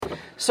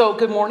So,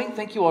 good morning.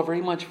 Thank you all very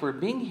much for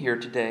being here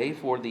today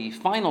for the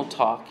final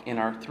talk in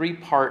our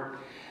three-part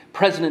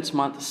President's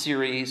Month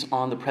series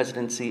on the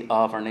presidency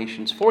of our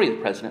nation's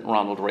 40th President,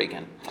 Ronald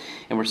Reagan.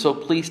 And we're so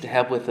pleased to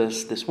have with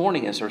us this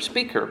morning as our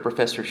speaker,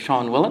 Professor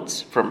Sean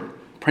Wilentz from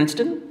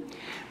Princeton,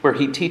 where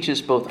he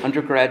teaches both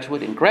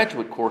undergraduate and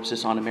graduate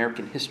courses on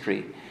American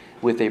history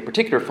with a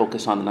particular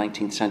focus on the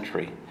 19th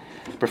century.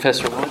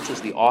 Professor Wilentz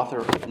is the author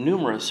of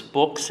numerous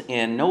books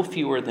and no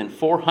fewer than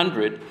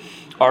 400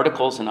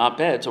 articles and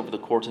op-eds over the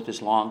course of his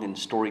long and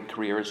storied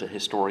career as a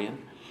historian.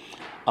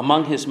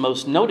 Among his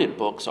most noted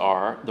books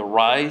are The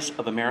Rise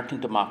of American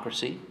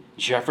Democracy,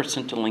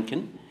 Jefferson to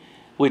Lincoln,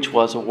 which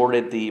was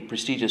awarded the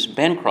prestigious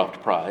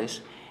Bancroft Prize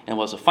and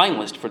was a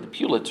finalist for the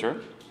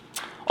Pulitzer.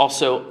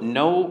 Also,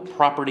 No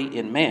Property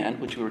in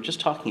Man, which we were just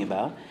talking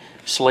about,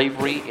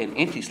 Slavery and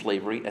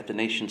Anti-Slavery at the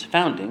Nation's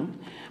Founding,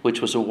 which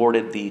was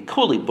awarded the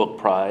Cooley Book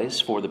Prize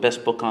for the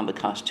best book on the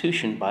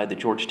Constitution by the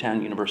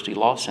Georgetown University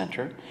Law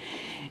Center.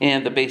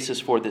 And the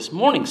basis for this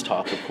morning's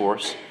talk, of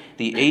course,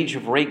 The Age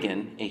of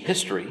Reagan, A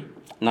History,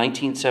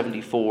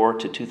 1974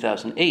 to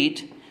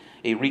 2008,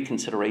 a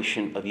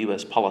reconsideration of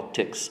U.S.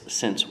 politics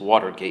since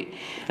Watergate.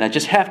 And I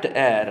just have to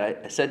add,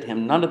 I said to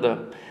him, none of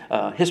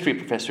the history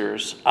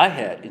professors I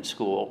had in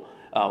school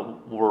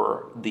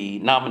were the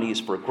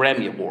nominees for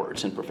Grammy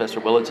Awards, and Professor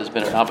Wilentz has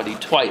been a nominee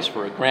twice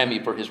for a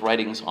Grammy for his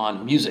writings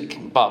on music,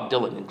 Bob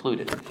Dylan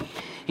included.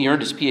 He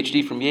earned his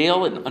PhD from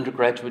Yale and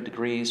undergraduate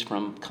degrees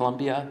from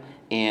Columbia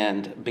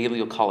and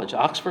Balliol College,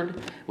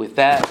 Oxford. With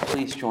that,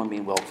 please join me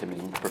in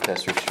welcoming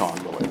Professor Sean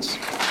Wilentz.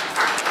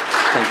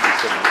 Thank you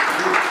so much.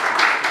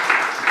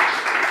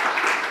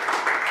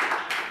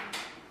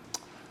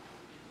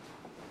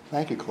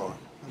 Thank you, Claude.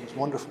 That was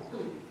wonderful.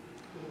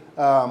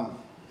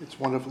 It's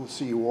wonderful to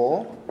see you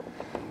all.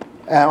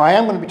 I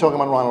am going to be talking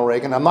about Ronald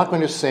Reagan. I'm not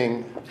going to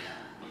sing,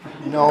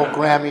 no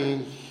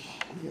Grammy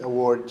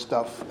Award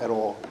stuff at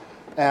all.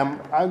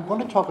 I'm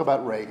going to talk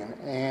about Reagan,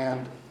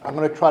 and I'm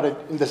going to try to,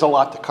 there's a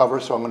lot to cover,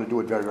 so I'm going to do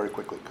it very, very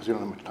quickly, because we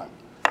don't have much time.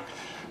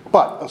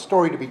 But a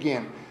story to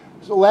begin.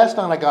 So last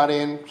night I got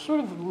in sort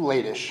of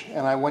late-ish,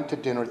 and I went to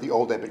dinner at the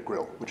Old Ebbitt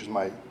Grill, which is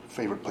my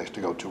favorite place to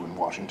go to in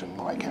Washington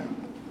when I can.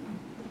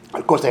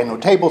 Of course, they had no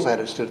tables. I had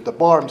to sit at the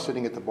bar. I'm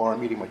sitting at the bar.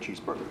 I'm eating my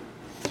cheeseburger.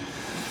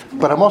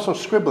 But I'm also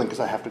scribbling, because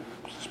I have to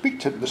speak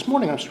to, this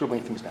morning I'm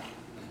scribbling things down.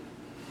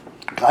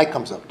 A guy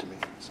comes up to me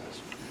and says,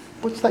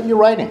 "What's that you're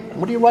writing?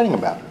 What are you writing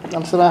about?"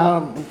 I said,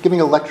 "I'm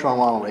giving a lecture on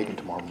Ronald Reagan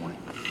tomorrow morning."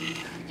 He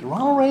said,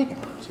 "Ronald Reagan?"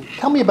 I said,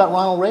 "Tell me about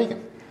Ronald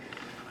Reagan."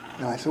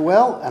 And I said,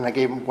 "Well," and I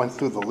went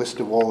through the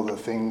list of all of the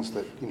things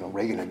that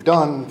Reagan had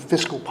done,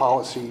 fiscal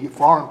policy,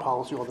 foreign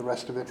policy, all the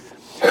rest of it.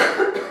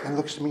 And he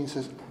looks at me and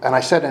says, and I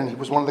said, and he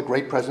was one of the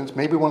great presidents,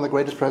 maybe one of the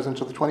greatest presidents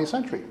of the 20th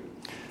century.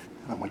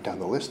 And I went down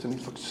the list, and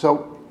he looked,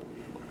 "So,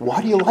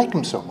 why do you like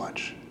him so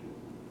much?"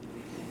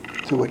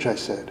 To which I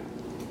said,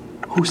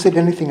 "Who said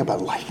anything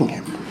about liking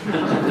him?"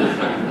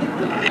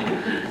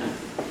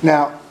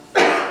 Now,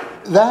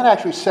 that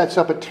actually sets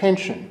up a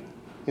tension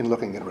in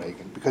looking at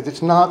Reagan, because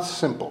it's not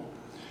simple.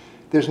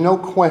 There's no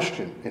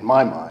question in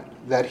my mind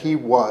that he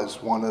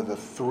was one of the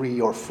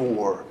 3 or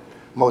 4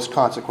 most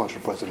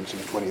consequential presidents in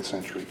the 20th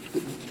century.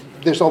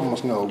 There's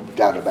almost no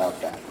doubt about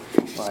that,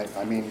 right?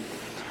 I mean,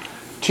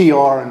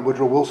 TR and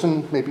Woodrow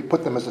Wilson, maybe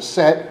put them as a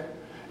set,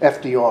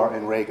 FDR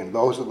and Reagan.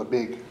 Those are the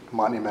big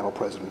monumental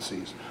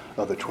presidencies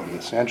of the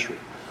 20th century.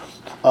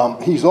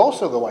 He's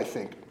also, though, I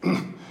think,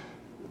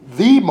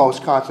 the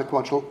most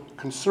consequential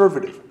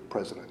conservative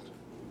president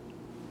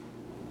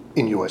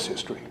in U.S.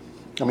 history.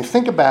 I mean,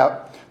 think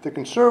about the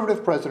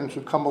conservative presidents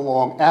who come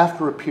along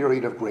after a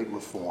period of great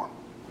reform.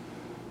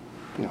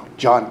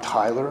 John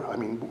Tyler,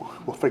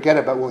 we'll forget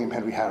about William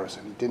Henry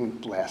Harrison. He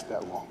didn't last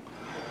that long.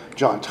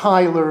 John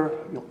Tyler,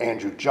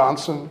 Andrew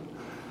Johnson,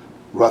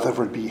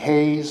 Rutherford B.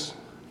 Hayes,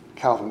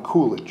 Calvin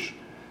Coolidge.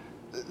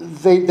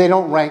 They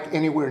don't rank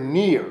anywhere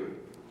near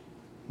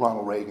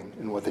Ronald Reagan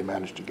in what they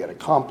managed to get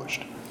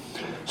accomplished.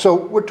 So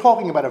we're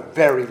talking about a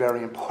very,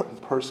 very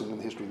important person in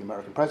the history of the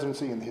American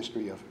presidency and the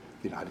history of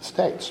the United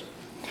States.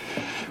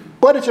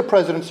 But it's a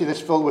presidency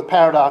that's filled with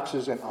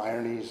paradoxes and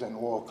ironies and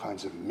all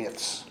kinds of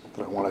myths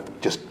that I want to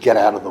just get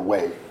out of the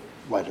way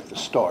right at the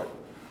start.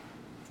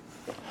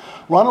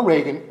 Ronald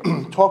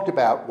Reagan talked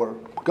about or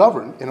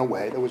governed in a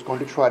way that was going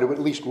to try to at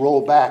least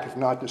roll back, if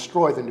not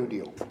destroy, the New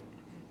Deal.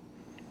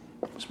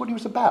 That's what he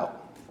was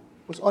about,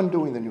 was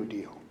undoing the New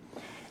Deal.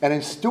 And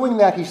in doing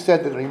that, he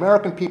said that the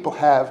American people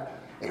have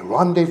a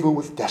rendezvous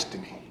with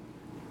destiny.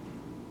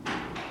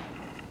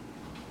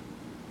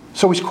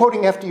 So he's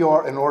quoting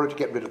FDR in order to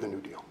get rid of the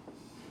New Deal.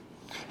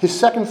 His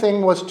second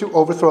thing was to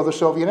overthrow the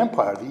Soviet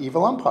Empire, the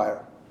evil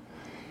empire.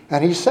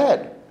 And he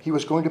said he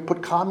was going to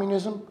put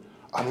communism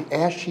on the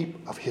ash heap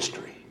of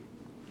history,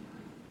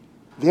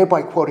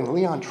 thereby quoting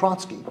Leon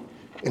Trotsky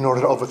in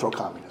order to overthrow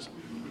communism.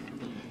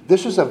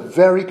 This is a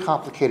very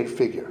complicated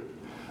figure,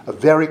 a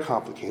very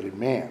complicated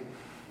man.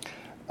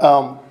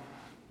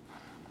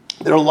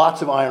 There are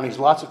lots of ironies,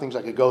 lots of things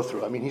I could go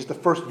through. I mean, he's the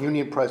first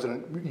union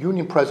president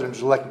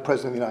who's elected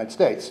president of the United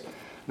States,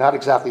 not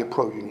exactly a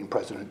pro-union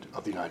president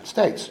of the United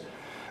States.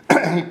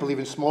 he believed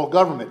in small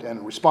government and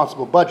a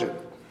responsible budget.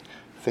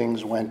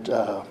 Things went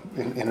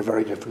in a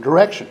very different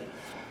direction.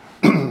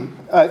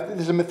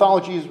 There's a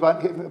mythology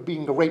about him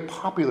being a great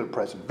popular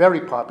president,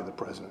 very popular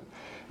president.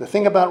 The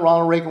thing about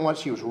Ronald Reagan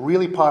was he was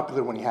really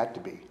popular when he had to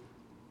be,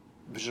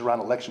 which is around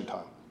election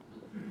time.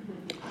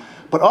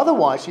 But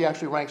otherwise, he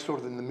actually ranks sort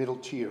of in the middle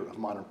tier of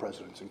modern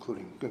presidents,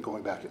 including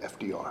going back to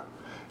FDR.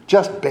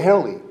 Just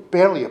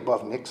barely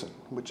above Nixon,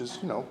 which is,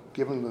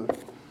 given the...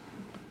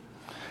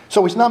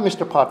 So he's not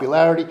Mr.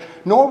 Popularity,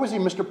 nor was he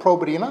Mr.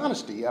 Probity and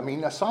Honesty. I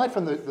mean, aside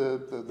from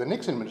the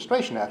Nixon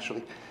administration,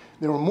 actually,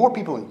 there were more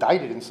people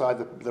indicted inside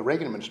the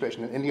Reagan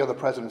administration than any other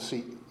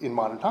presidency in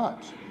modern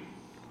times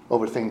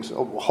over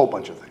a whole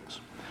bunch of things.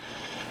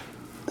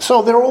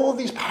 So there are all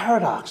these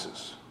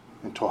paradoxes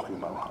in talking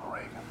about Ronald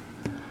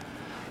Reagan.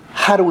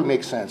 How do we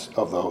make sense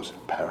of those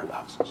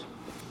paradoxes?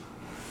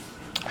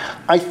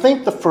 I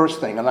think the first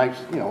thing, and I'm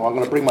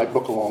going to bring my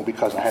book along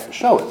because I have to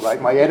show it,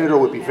 right? My editor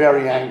would be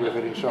very angry if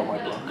I didn't show my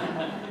book.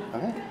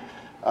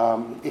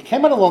 Okay? It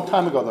came out a long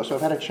time ago, though, so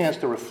I've had a chance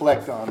to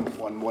reflect on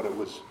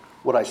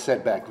what I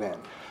said back then.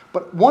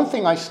 But one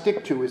thing I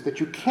stick to is that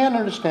you can't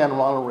understand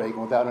Ronald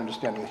Reagan without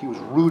understanding that he was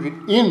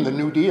rooted in the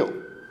New Deal.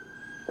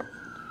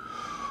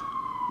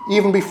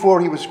 Even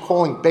before he was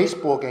calling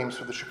baseball games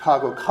for the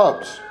Chicago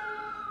Cubs,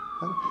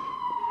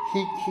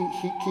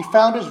 he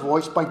found his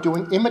voice by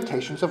doing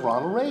imitations of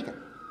Ronald Reagan.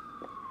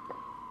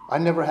 I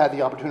never had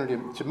the opportunity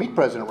to meet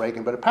President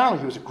Reagan, but apparently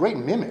he was a great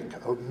mimic,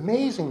 an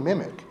amazing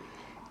mimic.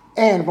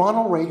 And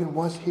Ronald Reagan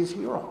was his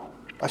hero.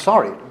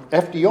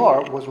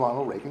 FDR was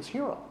Ronald Reagan's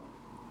hero.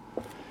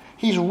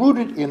 He's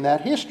rooted in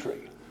that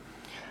history.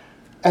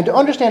 And to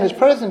understand his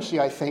presidency,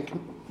 I think,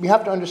 we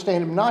have to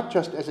understand him not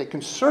just as a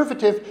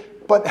conservative,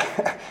 but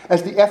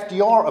as the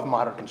FDR of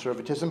modern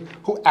conservatism,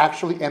 who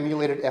actually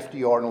emulated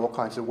FDR in all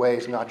kinds of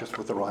ways, not just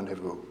with the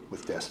rendezvous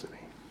with destiny.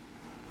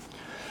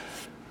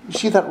 You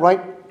see that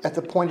right at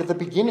the point of the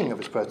beginning of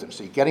his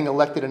presidency, getting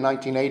elected in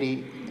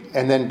 1980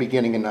 and then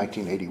beginning in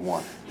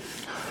 1981.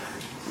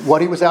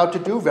 What he was out to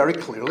do, very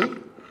clearly,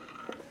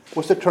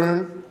 was to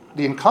turn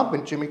the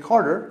incumbent, Jimmy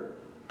Carter,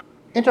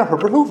 into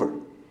Herbert Hoover.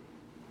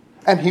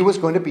 And he was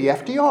going to be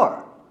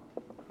FDR,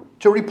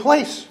 to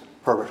replace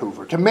Herbert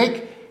Hoover, to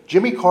make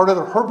Jimmy Carter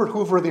the Herbert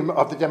Hoover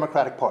of the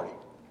Democratic Party.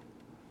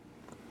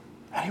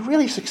 And he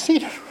really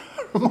succeeded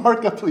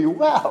remarkably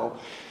well.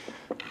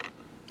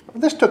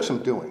 This took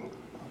some doing.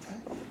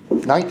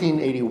 Okay?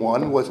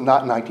 1981 was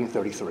not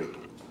 1933.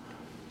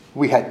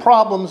 We had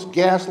problems,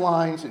 gas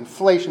lines,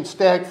 inflation,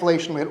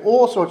 stagflation. We had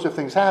all sorts of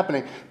things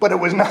happening, but it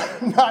was not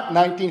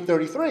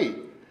 1933.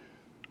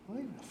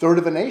 Right? A third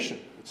of a nation,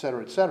 et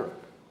cetera, et cetera.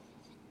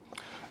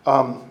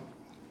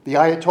 The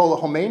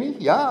Ayatollah Khomeini,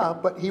 yeah,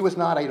 but he was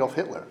not Adolf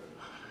Hitler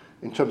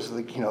in terms of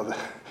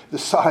the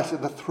size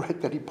of the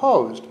threat that he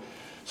posed.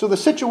 So the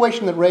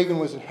situation that Reagan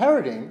was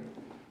inheriting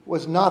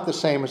was not the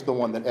same as the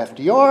one that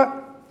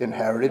FDR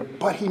inherited,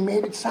 but he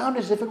made it sound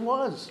as if it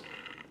was.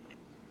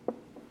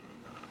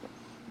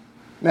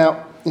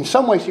 Now, in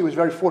some ways, he was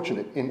very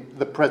fortunate in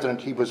the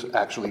president he was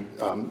actually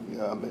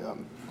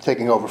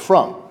taking over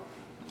from.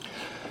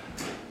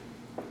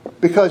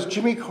 Because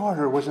Jimmy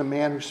Carter was a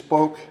man who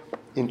spoke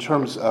in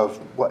terms of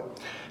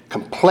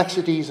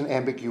complexities and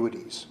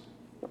ambiguities.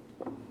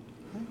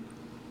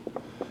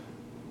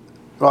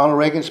 Ronald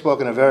Reagan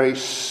spoke in a very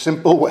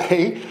simple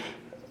way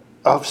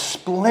of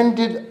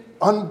splendid,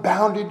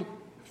 unbounded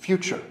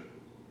future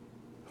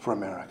for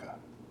America.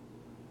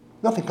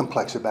 Nothing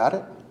complex about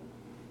it.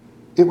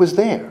 It was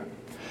there.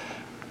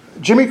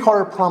 Jimmy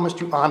Carter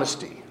promised you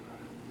honesty.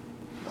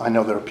 I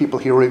know there are people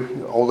here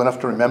old enough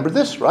to remember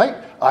this, right?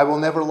 I will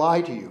never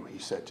lie to you, he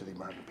said to the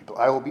American people.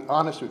 I will be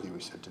honest with you,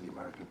 he said to the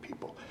American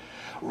people.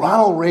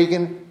 Ronald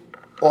Reagan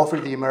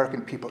offered the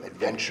American people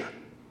adventure.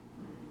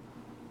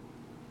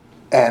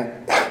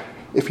 And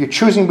if you're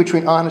choosing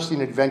between honesty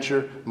and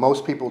adventure,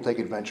 most people take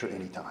adventure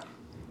anytime.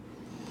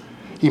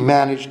 He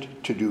managed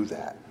to do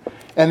that.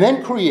 And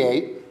then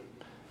create,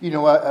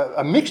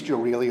 a mixture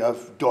really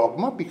of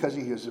dogma, because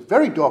he was a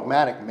very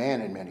dogmatic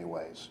man in many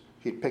ways.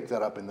 He'd picked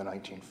that up in the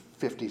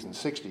 1950s and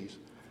 60s,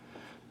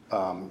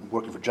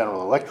 working for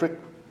General Electric,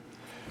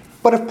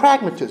 but of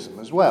pragmatism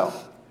as well.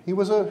 He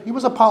was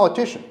a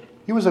politician.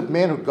 He was a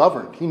man who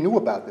governed. He knew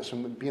about this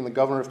from being the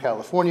governor of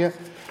California,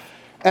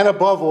 and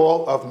above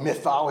all, of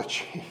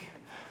mythology.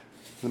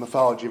 The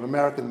mythology of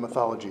America, the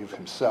mythology of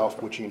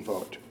himself, which he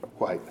invoked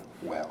quite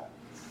well.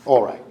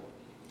 All right.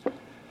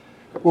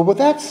 Well, with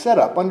that set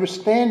up,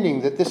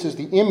 understanding that this is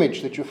the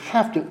image that you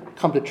have to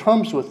come to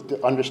terms with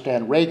to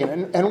understand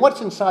Reagan, and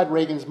what's inside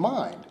Reagan's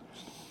mind.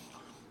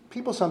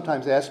 People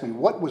sometimes ask me,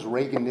 what was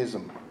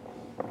Reaganism?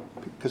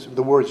 Because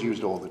the word's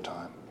used all the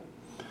time.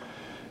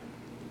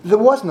 There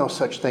was no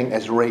such thing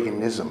as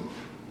Reaganism,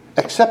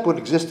 except what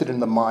existed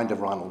in the mind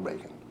of Ronald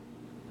Reagan.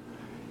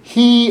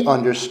 He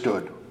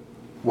understood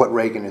what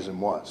Reaganism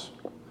was.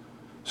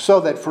 So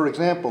that, for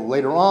example,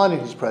 later on in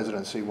his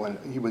presidency, when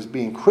he was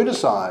being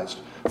criticized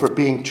for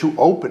being too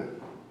open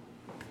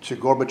to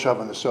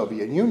Gorbachev and the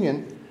Soviet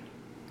Union,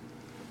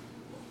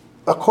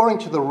 according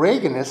to the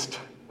Reaganist,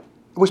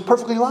 it was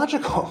perfectly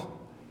logical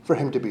for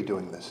him to be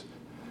doing this.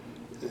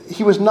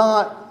 He was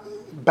not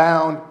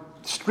bound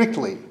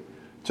strictly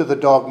to the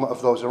dogma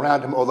of those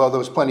around him, although there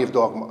was plenty of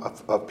dogma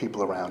of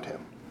people around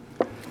him.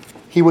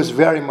 He was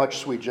very much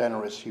sui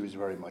generis. He was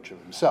very much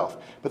of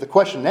himself. But the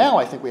question now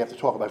I think we have to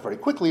talk about very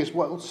quickly is,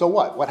 well, so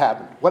what? What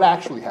happened? What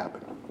actually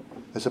happened,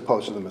 as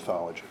opposed to the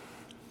mythology?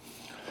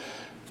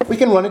 We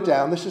can run it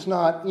down. This is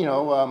not,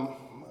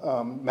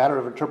 matter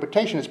of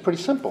interpretation. It's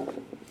pretty simple.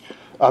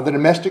 On the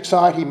domestic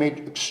side, he made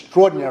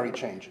extraordinary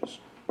changes,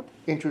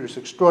 introduced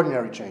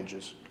extraordinary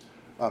changes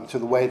to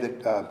the way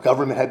that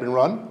government had been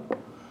run.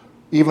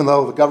 Even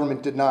though the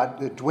government did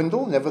not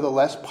dwindle,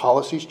 nevertheless,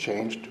 policies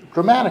changed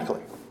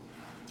dramatically.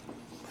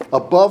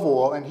 Above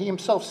all, and he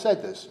himself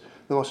said this,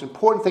 the most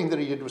important thing that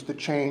he did was to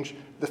change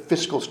the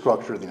fiscal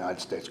structure of the United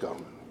States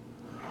government,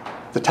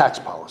 the tax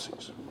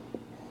policies,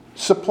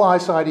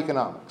 supply-side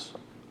economics.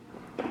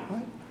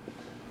 Right?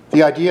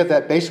 The idea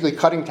that basically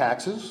cutting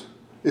taxes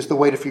is the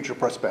way to future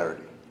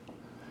prosperity.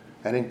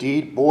 And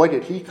indeed, boy,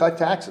 did he cut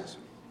taxes.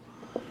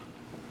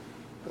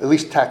 At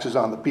least taxes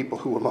on the people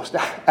who were most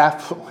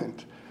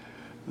affluent.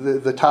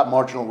 The top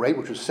marginal rate,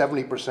 which was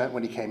 70%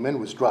 when he came in,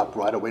 was dropped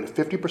right away to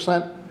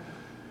 50%.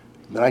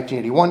 The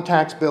 1981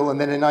 tax bill, and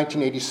then in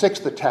 1986,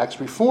 the tax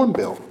reform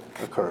bill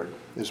occurred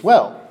as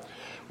well,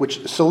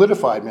 which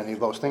solidified many of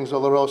those things,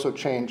 although it also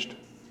changed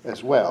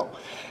as well.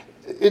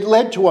 It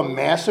led to a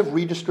massive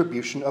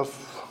redistribution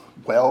of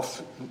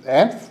wealth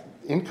and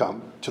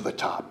income to the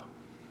top.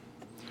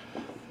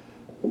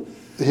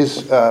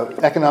 His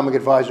economic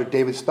advisor,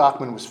 David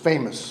Stockman, was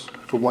famous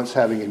for once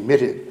having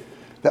admitted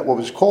that what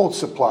was called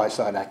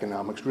supply-side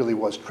economics really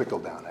was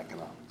trickle-down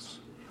economics.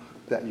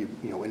 That you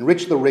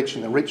enrich the rich,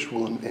 and the rich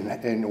will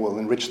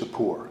enrich the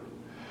poor,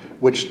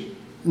 which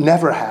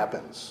never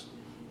happens.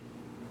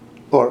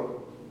 Or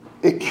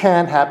it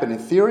can happen in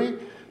theory,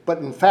 but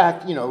in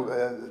fact,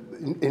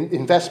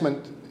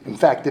 investment, in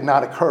fact, did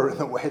not occur in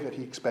the way that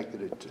he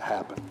expected it to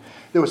happen.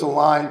 There was a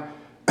line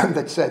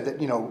that said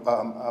that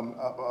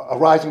a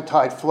rising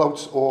tide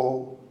floats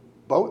all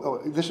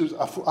boats. This was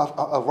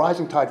a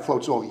rising tide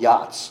floats all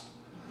yachts.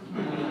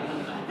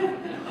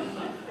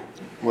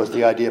 Was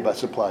the idea about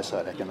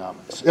supply-side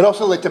economics. It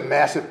also led to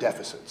massive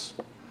deficits,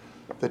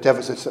 the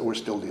deficits that we're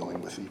still dealing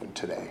with even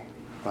today,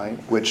 right?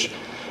 Which,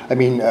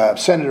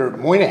 Senator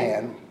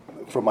Moynihan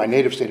from my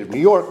native state of New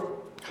York,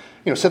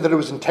 said that it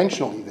was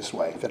intentionally this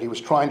way, that he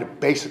was trying to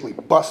basically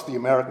bust the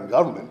American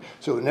government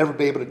so they'd never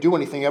be able to do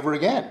anything ever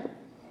again.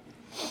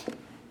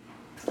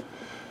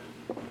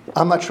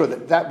 I'm not sure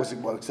that was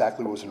what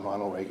exactly was in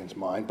Ronald Reagan's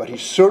mind, but he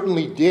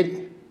certainly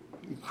did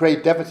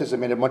create deficits that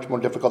made it much more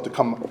difficult to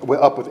come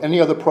up with any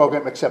other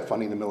program except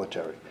funding the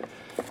military.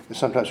 It's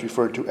sometimes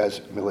referred to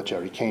as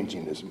military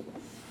Keynesianism.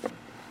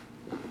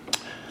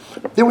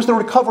 There was the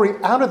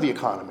recovery out of the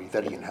economy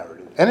that he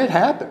inherited, and it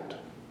happened.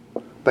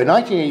 By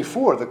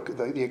 1984,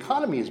 the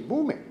economy is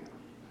booming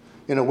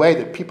in a way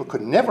that people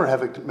could never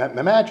have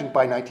imagined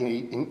by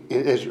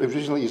as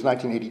recently as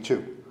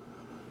 1982,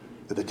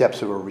 at the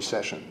depths of a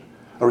recession.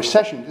 A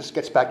recession, this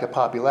gets back to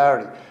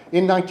popularity.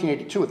 In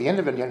 1982, at the end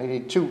of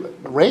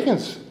 1982,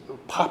 Reagan's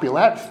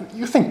popularity,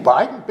 you think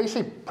Biden, they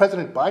say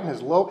President Biden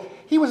is low.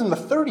 He was in the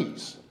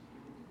 30s,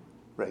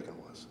 Reagan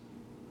was.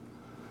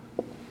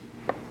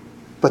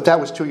 But that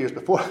was 2 years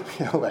before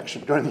the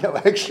election. During the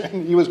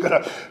election, he was going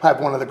to have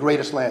one of the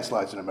greatest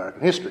landslides in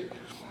American history.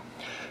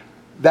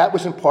 That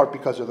was in part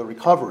because of the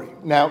recovery.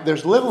 Now,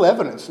 there's little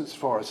evidence, as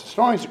far as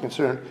historians are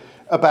concerned,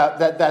 about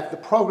that the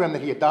program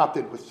that he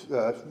adopted with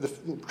the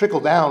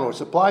trickle-down or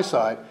supply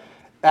side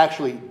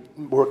actually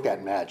worked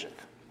that magic.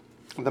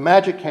 The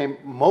magic came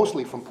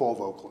mostly from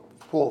Paul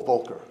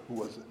Volcker, who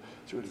was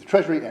Secretary of the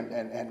Treasury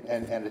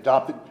and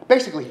adopted,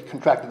 basically he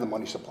contracted the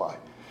money supply.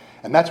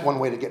 And that's one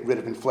way to get rid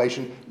of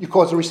inflation. You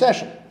cause a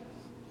recession.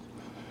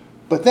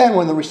 But then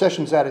when the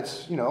recession's at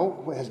its,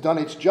 has done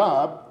its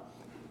job,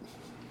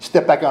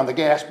 step back on the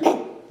gas,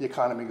 the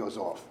economy goes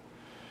off.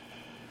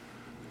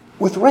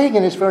 With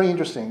Reagan, it's very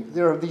interesting.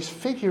 There are these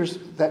figures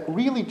that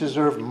really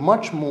deserve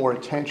much more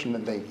attention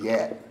than they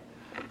get.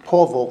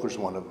 Paul Volcker's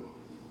one of them.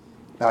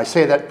 Now, I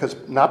say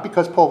that not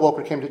because Paul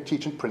Volcker came to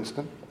teach in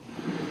Princeton,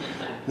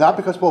 not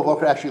because Paul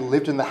Volcker actually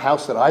lived in the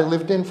house that I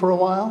lived in for a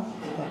while.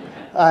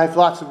 I have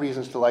lots of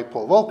reasons to like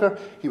Paul Volcker.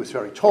 He was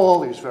very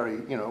tall, he was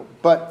very,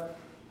 but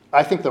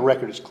I think the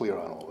record is clear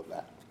on all of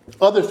that.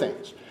 Other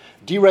things,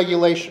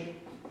 deregulation.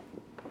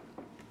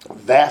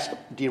 Vast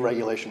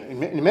deregulation,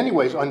 in many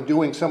ways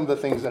undoing some of the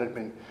things that had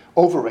been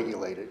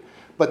overregulated,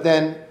 but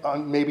then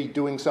maybe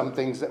doing some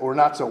things that were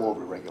not so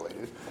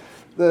overregulated.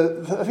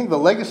 I think the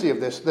legacy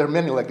of this, there are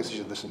many legacies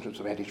of this in terms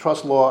of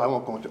antitrust law. I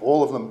won't go into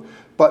all of them,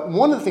 but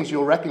one of the things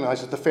you'll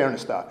recognize is the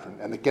fairness doctrine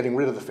and the getting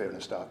rid of the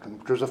fairness doctrine,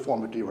 which was a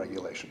form of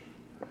deregulation.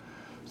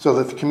 So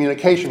that the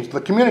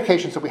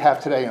communications that we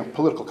have today in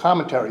political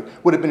commentary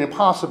would have been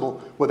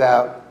impossible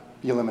without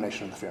the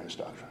elimination of the fairness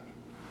doctrine,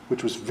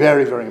 which was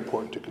very, very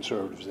important to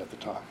conservatives at the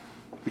time,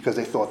 because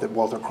they thought that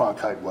Walter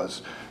Cronkite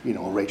was, a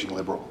raging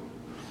liberal.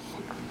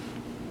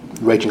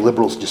 Raging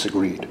liberals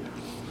disagreed.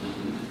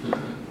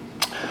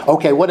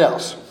 Okay, what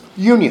else?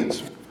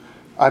 Unions.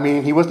 I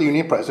mean, he was the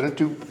union president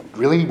who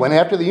really went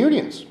after the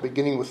unions,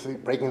 beginning with the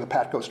breaking of the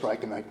PATCO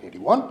strike in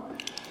 1981.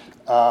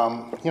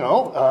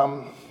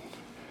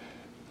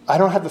 I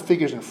don't have the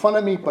figures in front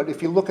of me, but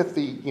if you look at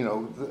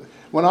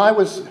when I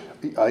was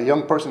a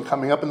young person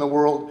coming up in the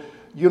world,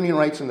 union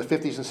rates in the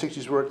 50s and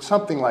 60s were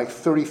something like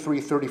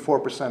 33,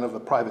 34% of the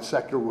private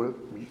sector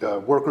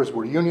workers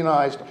were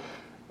unionized.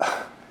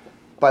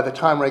 By the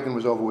time Reagan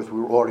was over with, we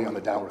were already on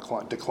the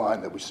downward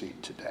decline that we see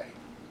today.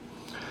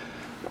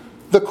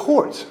 The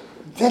courts.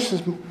 This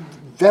is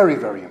very,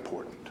 very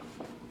important.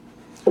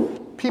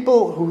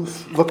 People who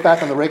look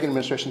back on the Reagan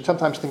administration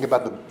sometimes think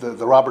about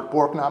the Robert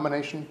Bork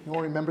nomination. You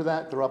all remember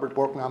that, the Robert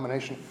Bork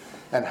nomination?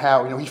 And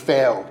how he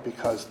failed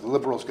because the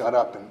liberals got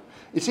up, and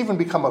it's even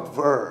become a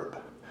verb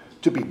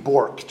to be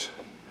borked.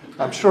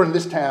 I'm sure in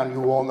this town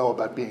you all know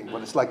about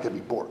what it's like to be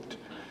borked.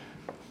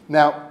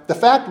 Now, the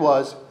fact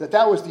was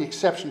that was the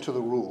exception to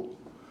the rule.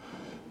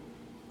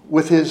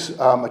 With his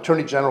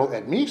Attorney General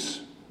Ed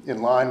Meese,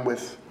 in line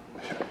with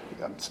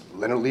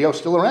Leonard Leo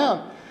still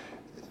around,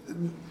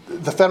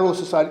 the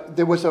Federalist Society,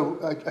 there was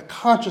a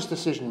conscious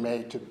decision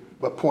made to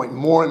appoint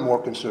more and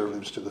more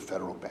conservatives to the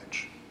federal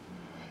bench.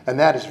 And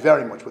that is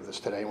very much with us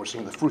today, and we're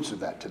seeing the fruits of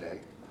that today,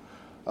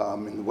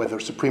 in what the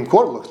Supreme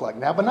Court looks like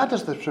now, but not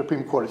just the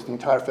Supreme Court, it's the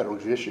entire federal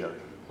judiciary.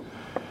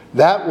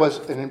 That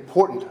was an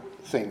important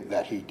thing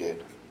that he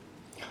did.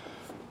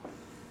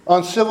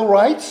 On civil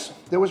rights,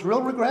 there was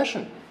real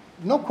regression,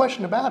 no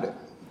question about it.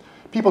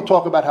 People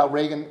talk about how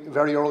Reagan,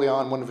 very early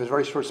on, one of his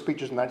very first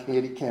speeches in the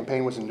 1980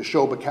 campaign was in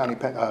Neshoba County,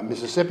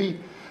 Mississippi,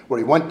 where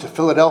he went to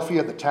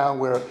Philadelphia, the town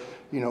where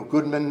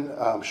Goodman,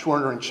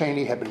 Schwerner, and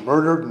Cheney had been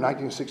murdered in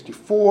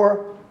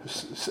 1964,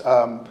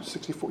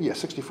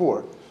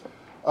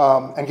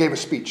 and gave a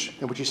speech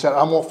in which he said,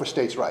 "I'm all for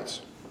states'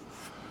 rights."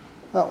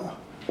 Well,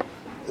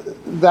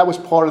 that was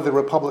part of the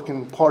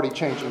Republican Party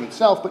changing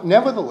itself, but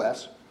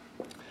nevertheless,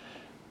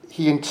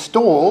 he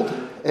installed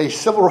a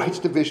civil rights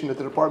division at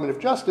the Department of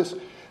Justice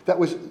that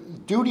was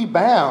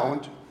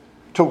duty-bound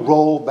to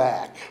roll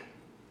back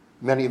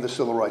many of the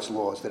civil rights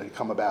laws that had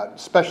come about,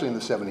 especially in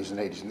the 70s and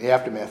 80s, in the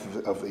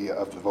aftermath of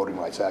the Voting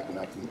Rights Act in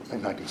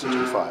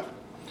 1965.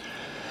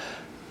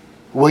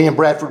 William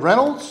Bradford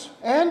Reynolds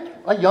and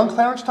a young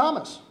Clarence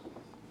Thomas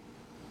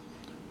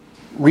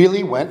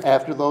really went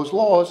after those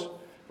laws,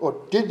 or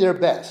did their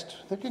best.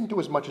 They didn't do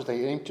as much as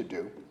they aimed to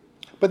do,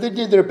 but they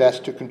did their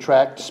best to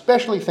contract,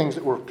 especially things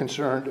that were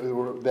concerned,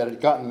 or that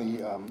had gotten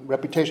the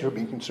reputation of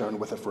being concerned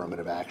with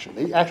affirmative action.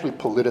 They actually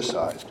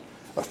politicized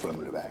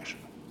affirmative action.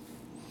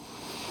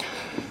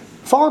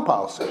 Foreign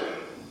policy.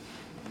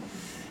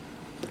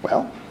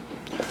 Well,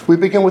 we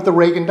begin with the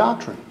Reagan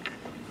Doctrine.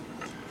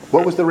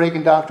 What was the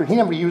Reagan Doctrine? He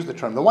never used the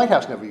term. The White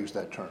House never used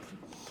that term.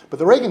 But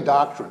the Reagan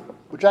Doctrine,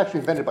 which was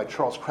actually invented by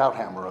Charles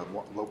Krauthammer,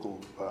 a local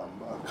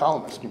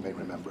columnist, you may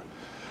remember.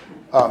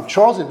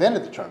 Charles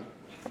invented the term.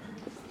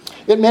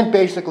 It meant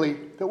basically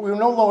that we were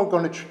no longer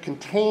going to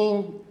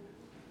contain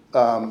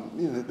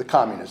the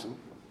communism.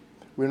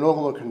 We were no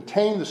longer going to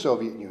contain the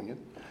Soviet Union.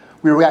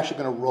 We were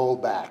actually going to roll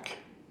back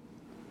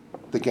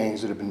the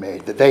gains that had been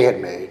made, that they had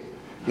made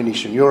in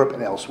Eastern Europe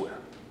and elsewhere,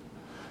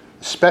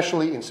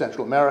 especially in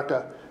Central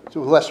America,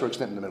 to a lesser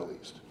extent in the Middle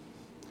East.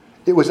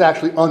 It was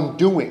actually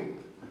undoing.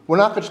 We're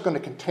not just going to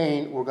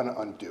contain, we're going to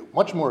undo.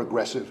 Much more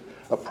aggressive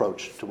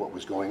approach to what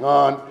was going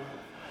on.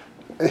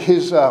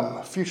 His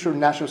future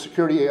national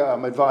security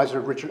advisor,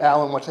 Richard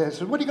Allen, once said,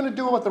 "What are you going to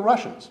do about the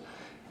Russians?"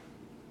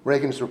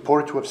 Reagan is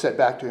reported to have said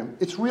back to him,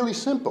 "It's really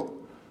simple.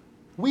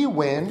 We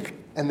win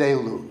and they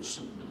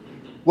lose.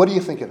 What do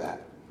you think of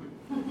that?"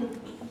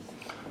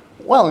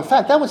 Well, in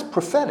fact, that was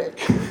prophetic.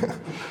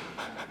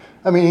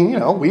 I mean,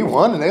 we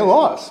won and they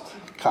lost,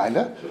 kind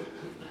of.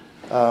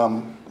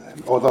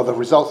 Although the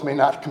results may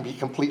not be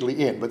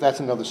completely in, but that's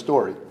another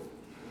story.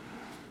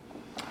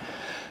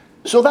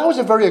 So that was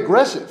a very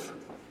aggressive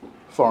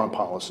foreign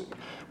policy,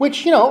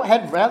 which,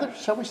 had rather,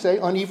 shall we say,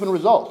 uneven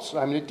results.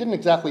 I mean, it didn't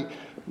exactly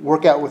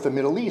work out with the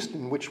Middle East,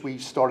 in which we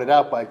started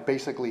out by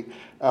basically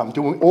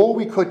doing all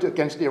we could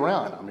against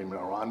Iran. I mean,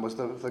 Iran was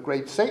the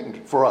great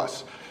Satan for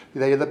us.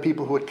 They are the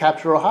people who would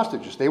capture our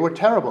hostages. They were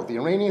terrible. The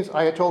Iranians,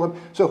 I told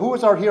them, so who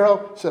was our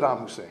hero?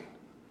 Saddam Hussein.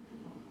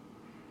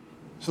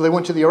 So they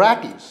went to the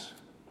Iraqis.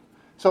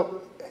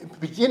 So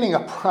beginning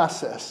a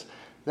process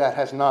that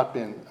has not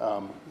been,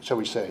 shall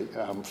we say,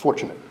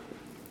 fortunate.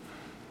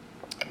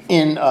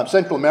 In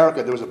Central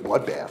America, there was a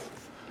bloodbath.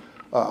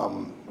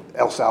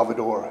 El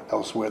Salvador,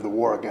 elsewhere, the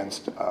war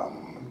against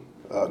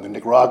the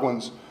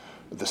Nicaraguans,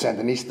 the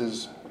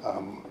Sandinistas.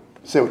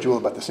 Say what you will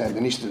about the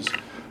Sandinistas.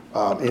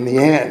 In the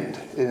end,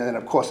 it ended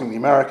up costing the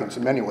Americans,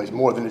 in many ways,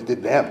 more than it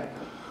did them.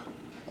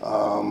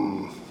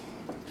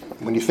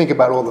 When you think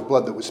about all the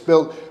blood that was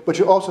spilled, but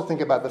you also think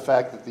about the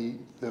fact that the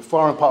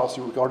foreign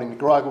policy regarding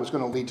Nicaragua was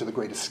going to lead to the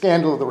greatest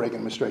scandal of the Reagan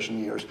administration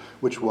years,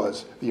 which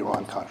was the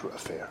Iran-Contra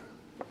affair.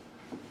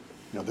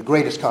 The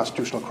greatest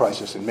constitutional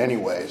crisis in many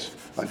ways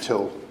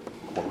until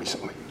more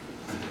recently.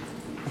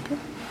 Okay.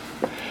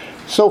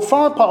 So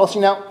foreign policy,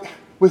 now,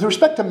 with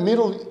respect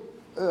to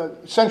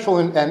Central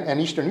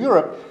and Eastern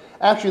Europe,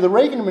 Actually, the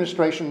Reagan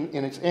administration,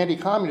 in its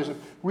anti-communism,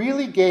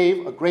 really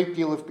gave a great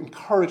deal of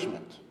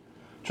encouragement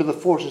to the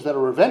forces that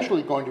are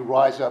eventually going to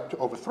rise up to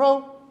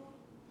overthrow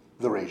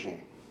the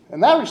regime. In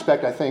that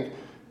respect, I think,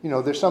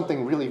 there's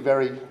something really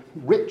very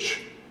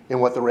rich in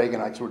what the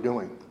Reaganites were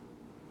doing.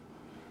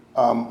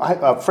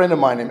 A friend of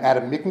mine named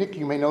Adam Mitnick,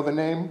 you may know the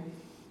name.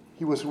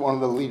 He was one of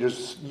the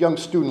leaders, young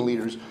student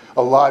leaders,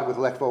 allied with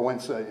Lech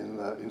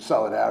Wałęsa in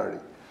Solidarity.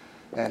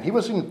 And he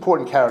was an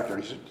important character.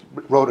 He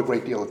wrote a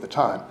great deal at the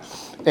time.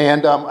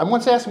 And I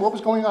once asked him what was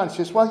going on. He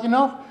says,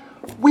 well,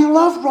 we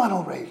loved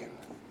Ronald Reagan.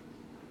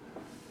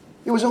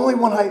 It was only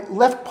when I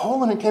left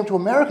Poland and came to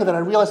America that I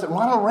realized that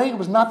Ronald Reagan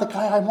was not the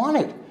guy I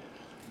wanted.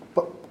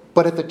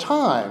 But at the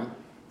time,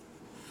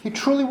 he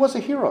truly was a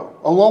hero,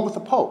 along with the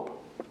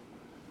Pope,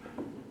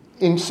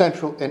 in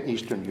Central and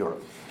Eastern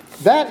Europe.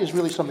 That is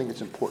really something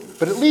that's important.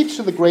 But it leads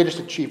to the greatest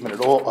achievement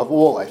of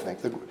all, I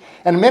think.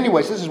 And in many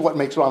ways, this is what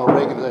makes Ronald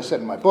Reagan, as I said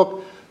in my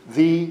book,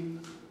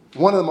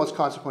 one of the most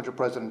consequential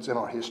presidents in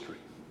our history.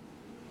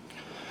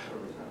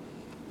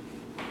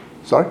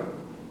 Sorry?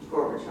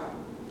 Gorbachev.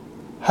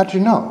 How'd you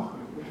know?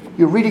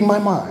 You're reading my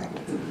mind.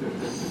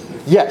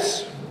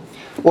 Yes.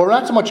 Well,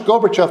 not so much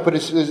Gorbachev, but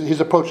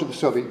his approach to the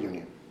Soviet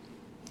Union.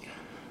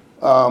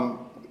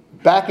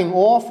 Backing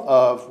off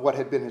of what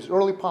had been his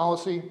early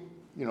policy,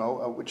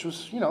 which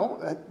was,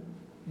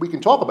 we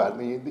can talk about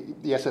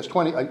it. The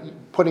SS-20,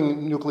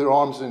 putting nuclear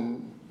arms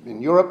in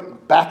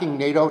Europe, backing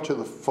NATO to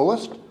the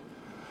fullest,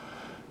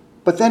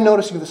 but then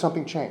noticing that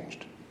something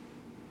changed.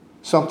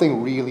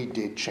 Something really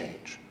did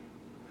change.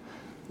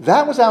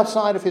 That was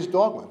outside of his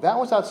dogma. That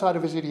was outside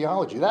of his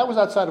ideology. That was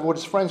outside of what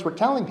his friends were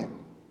telling him.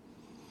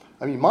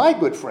 My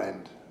good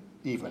friend,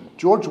 even,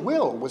 George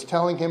Will, was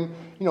telling him,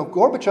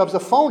 Gorbachev's a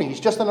phony. He's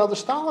just another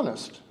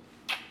Stalinist.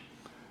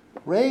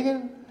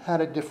 Reagan had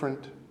a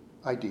different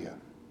idea.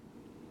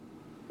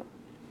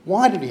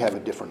 Why did he have a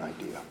different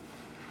idea?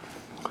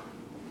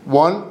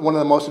 One of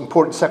the most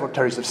important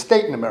secretaries of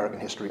state in American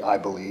history, I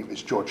believe,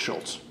 is George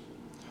Shultz.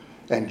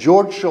 And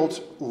George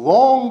Shultz,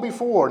 long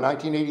before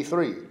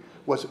 1983,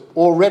 was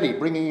already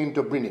bringing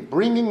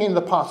in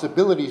the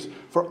possibilities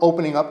for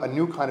opening up a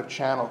new kind of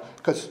channel,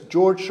 because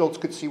George Shultz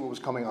could see what was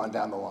coming on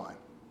down the line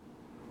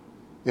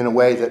in a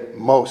way that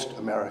most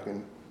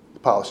American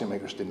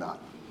policymakers did not.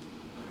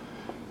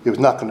 It was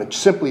not going to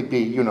simply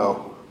be,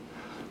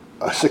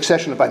 a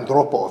succession of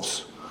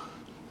Andropovs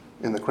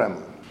in the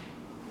Kremlin.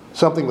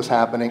 Something was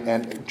happening,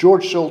 and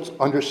George Shultz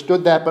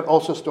understood that, but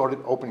also started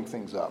opening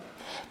things up.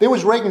 There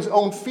was Reagan's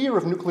own fear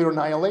of nuclear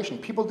annihilation.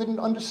 People didn't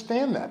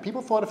understand that.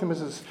 People thought of him as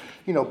this,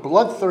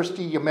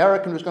 bloodthirsty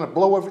American who's going to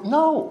blow over.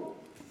 No.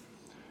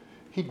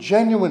 He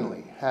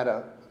genuinely had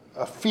a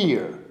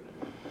fear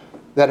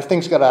that if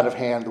things got out of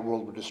hand, the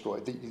world would destroy,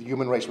 the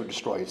human race would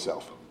destroy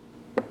itself.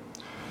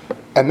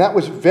 And that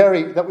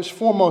was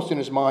foremost in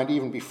his mind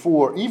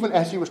even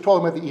as he was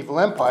talking about the evil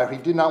empire, he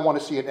did not want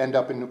to see it end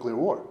up in nuclear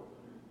war.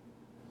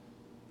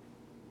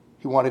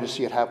 He wanted to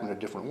see it happen in a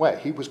different way.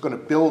 He was going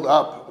to build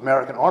up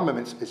American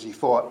armaments, as he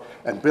thought,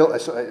 and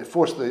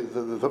force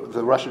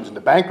the Russians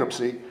into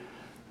bankruptcy,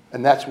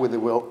 and that's where the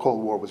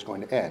Cold War was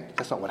going to end.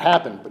 That's not what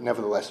happened, but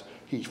nevertheless,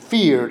 he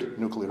feared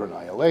nuclear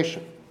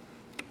annihilation.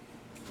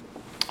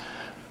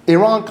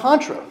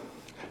 Iran-Contra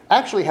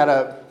actually had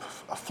a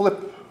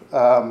flip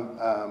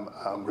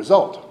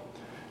result.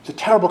 It's a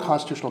terrible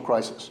constitutional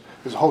crisis.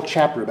 There's a whole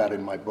chapter about it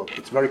in my book.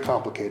 It's very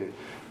complicated,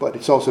 but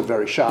it's also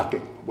very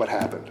shocking what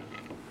happened.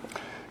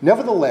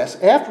 Nevertheless,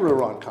 after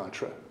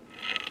Iran-Contra,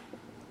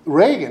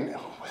 Reagan,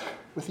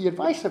 with the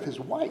advice of his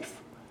wife,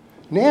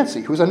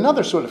 Nancy, who was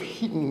another sort of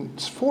hidden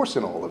force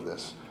in all of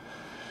this,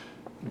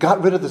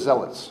 got rid of the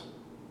zealots.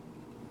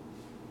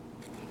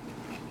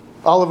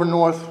 Oliver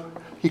North,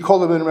 he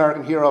called him an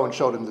American hero and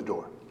showed him the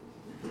door.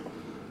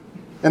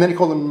 And then he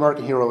called him an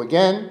American hero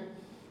again,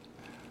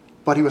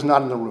 but he was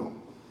not in the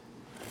room.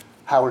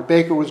 Howard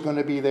Baker was going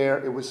to be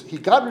there. He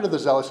got rid of the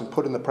zealots and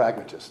put in the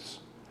pragmatists.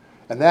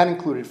 And that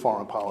included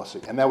foreign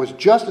policy. And that was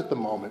just at the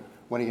moment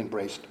when he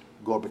embraced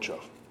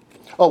Gorbachev.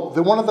 Oh,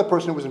 the one other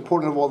person who was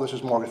important of all this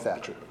was Margaret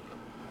Thatcher.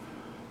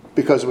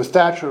 Because it was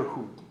Thatcher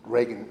who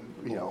Reagan,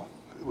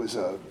 it was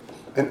a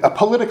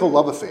political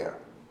love affair,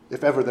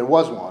 if ever there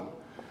was one.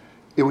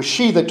 It was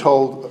she that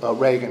told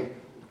Reagan,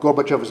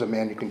 Gorbachev is a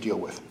man you can deal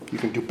with. You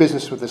can do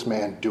business with this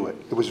man, do it.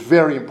 It was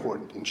very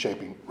important in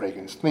shaping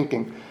Reagan's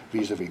thinking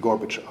vis-a-vis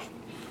Gorbachev.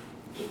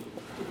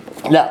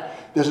 Now,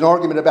 there's an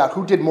argument about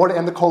who did more to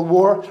end the Cold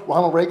War,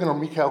 Ronald Reagan or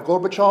Mikhail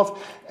Gorbachev,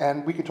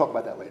 and we can talk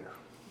about that later.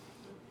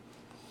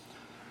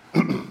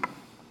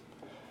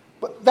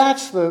 But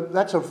that's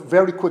a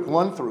very quick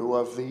run-through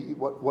of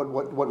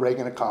what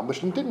Reagan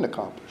accomplished and didn't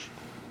accomplish.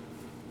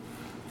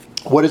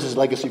 What is his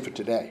legacy for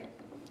today?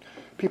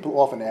 People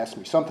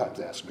often sometimes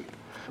ask me,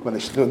 when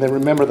they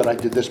remember that I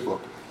did this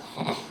book.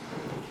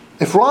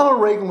 If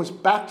Ronald Reagan was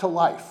back to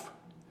life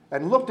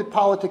and looked at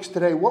politics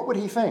today, what would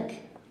he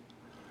think?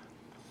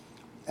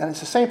 And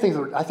it's the same thing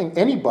that I think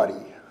anybody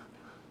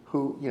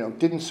who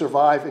didn't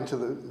survive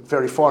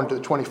very far into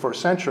the 21st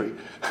century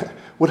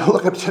would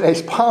look at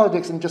today's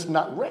politics and just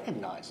not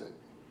recognize it.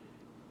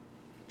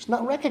 Just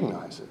not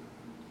recognize it.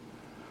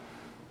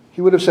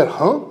 He would have said,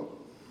 huh?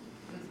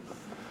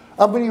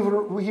 But he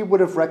would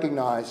have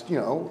recognized,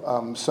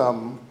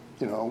 some,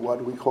 what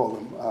do we call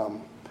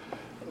them?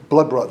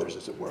 Blood brothers,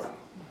 as it were,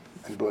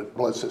 and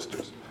blood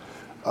sisters.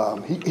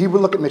 He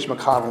would look at Mitch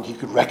McConnell and he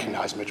could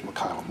recognize Mitch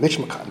McConnell. Mitch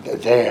McConnell, they're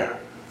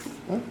there.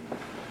 Huh?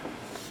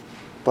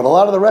 But a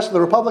lot of the rest of the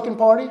Republican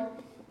Party,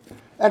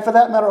 and for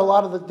that matter, a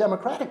lot of the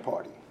Democratic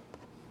Party,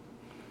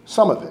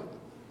 some of it,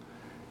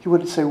 he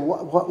would say,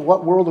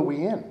 what world are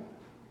we in?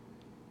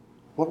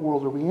 What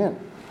world are we in?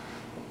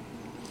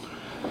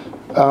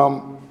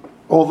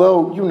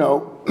 Although,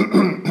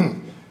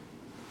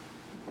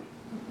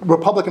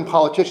 Republican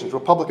politicians,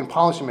 Republican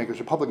policymakers,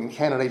 Republican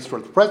candidates for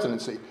the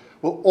presidency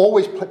will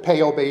always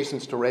pay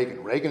obeisance to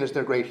Reagan. Reagan is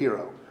their great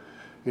hero.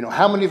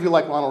 How many of you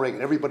like Ronald Reagan?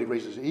 Everybody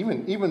raises,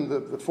 even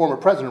the former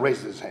president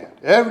raises his hand.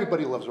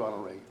 Everybody loves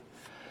Ronald Reagan.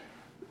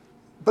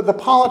 But the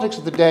politics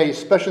of the day,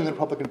 especially in the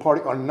Republican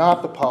Party, are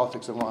not the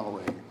politics of Ronald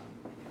Reagan.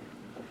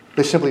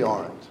 They simply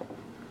aren't.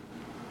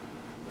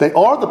 They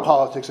are the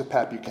politics of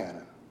Pat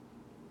Buchanan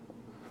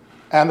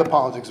and the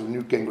politics of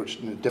Newt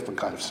Gingrich in a different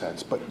kind of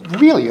sense, but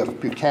really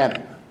of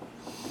Buchanan.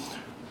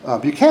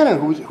 Buchanan,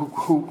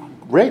 who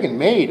Reagan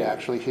made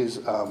actually his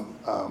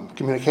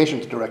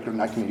communications director in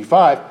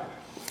 1985,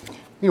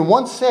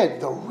 once said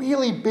the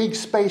really big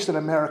space in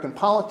American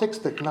politics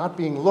that's not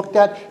being looked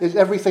at is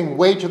everything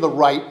way to the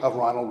right of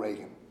Ronald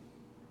Reagan.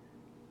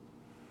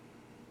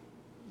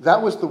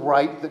 That was the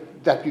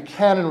right that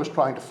Buchanan was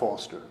trying to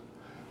foster,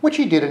 which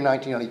he did in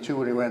 1992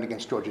 when he ran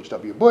against George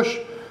H.W. Bush.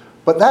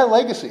 But that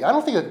legacy, I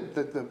don't think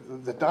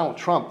that Donald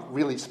Trump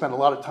really spent a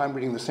lot of time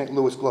reading the St.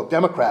 Louis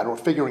Globe-Democrat or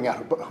figuring out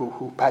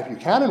who Pat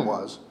Buchanan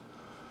was.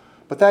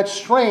 But that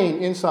strain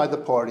inside the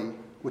party,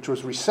 which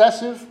was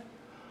recessive,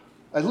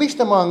 at least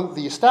among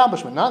the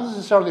establishment, not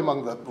necessarily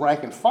among the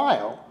rank and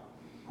file,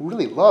 who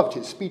really loved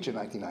his speech in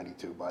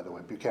 1992, by the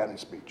way,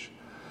 Buchanan's speech.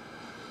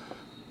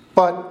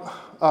 But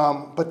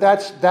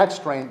that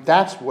strain,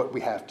 that's what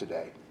we have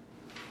today.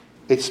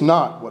 It's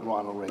not what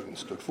Ronald Reagan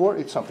stood for.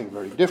 It's something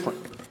very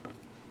different.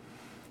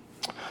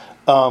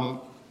 And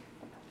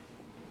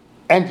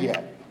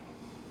yet,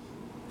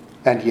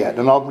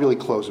 and I'll really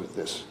close with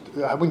this.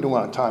 We can do it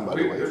on time, by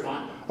the way. You're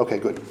fine. Okay,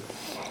 good.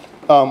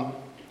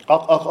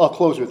 I'll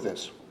close with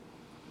this.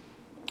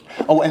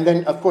 Oh, and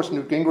then, of course,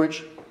 Newt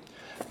Gingrich.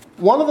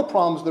 One of the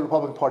problems the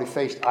Republican Party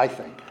faced, I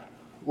think,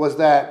 was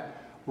that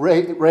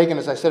Reagan,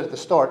 as I said at the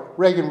start,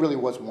 Reagan really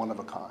was one of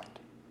a kind.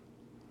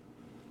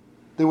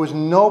 There was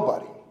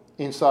nobody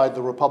inside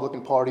the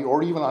Republican Party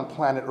or even on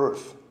planet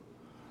Earth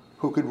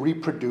who could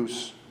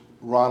reproduce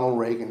Ronald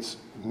Reagan's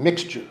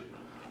mixture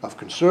of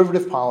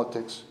conservative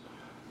politics,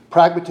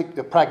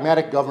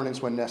 pragmatic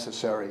governance when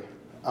necessary,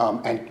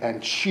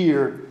 and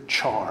sheer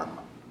charm.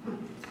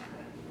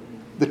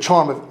 The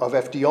charm of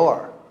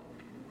FDR,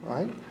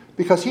 right?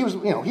 Because he was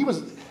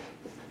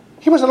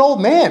an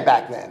old man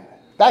back then.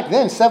 Back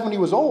then, 70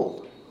 was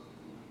old.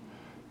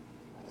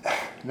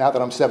 Now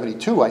that I'm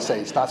 72, I say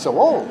it's not so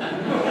old.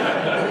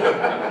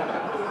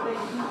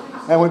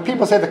 And when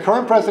people say the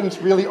current president's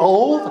really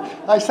old,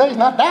 I say he's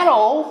not that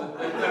old.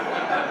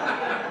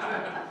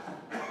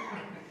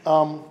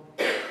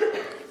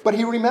 But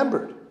he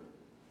remembered.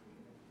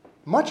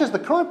 Much as the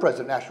current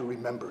president actually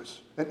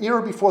remembers. An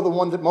era before the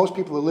one that most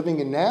people are living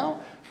in now,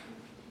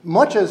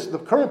 much as the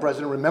current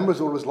president remembers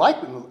what it was like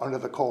under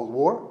the Cold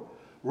War,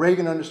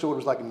 Reagan understood what it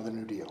was like under the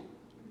New Deal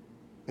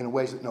in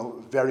ways that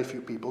very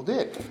few people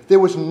did. There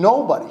was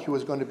nobody who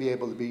was going to be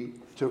able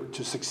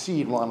to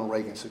succeed Ronald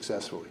Reagan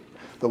successfully.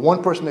 The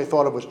one person they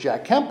thought of was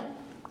Jack Kemp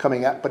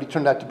coming out, but he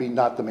turned out to be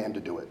not the man to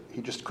do it.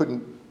 He just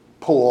couldn't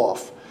pull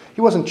off.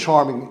 He wasn't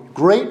charming.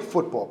 Great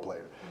football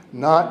player,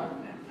 not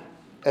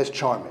as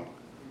charming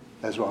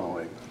as Ronald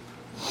Reagan.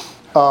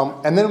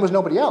 And then there was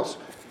nobody else,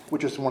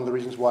 which is one of the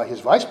reasons why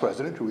his vice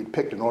president, who he'd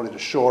picked in order to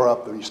shore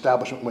up the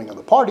establishment wing of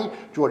the party,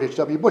 George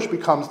H.W. Bush,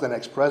 becomes the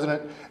next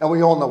president. And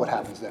we all know what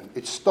happens then.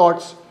 It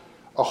starts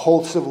a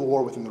whole civil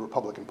war within the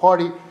Republican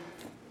Party,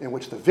 in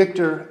which the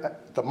victor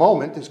at the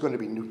moment is going to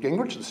be Newt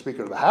Gingrich, the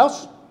Speaker of the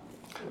House.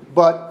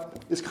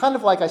 But it's kind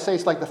of like, I say,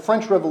 it's like the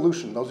French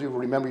Revolution. Those of you who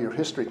remember your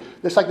history.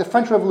 It's like the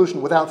French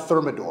Revolution without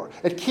Thermidor.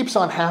 It keeps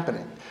on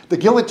happening. The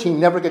guillotine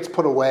never gets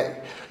put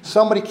away.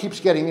 Somebody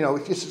keeps getting,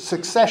 it's a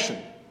succession.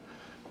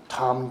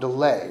 Tom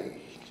DeLay,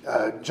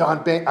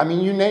 John Bain,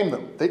 you name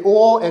them. They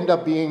all end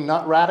up being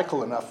not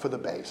radical enough for the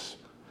base.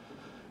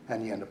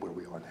 And you end up where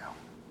we are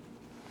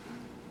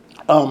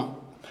now.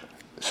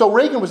 So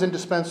Reagan was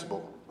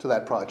indispensable to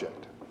that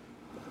project.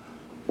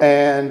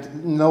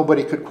 And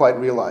nobody could quite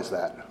realize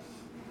that,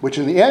 which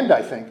in the end,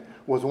 I think,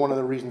 was one of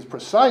the reasons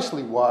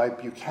precisely why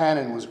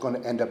Buchanan was going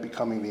to end up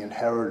becoming the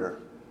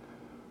inheritor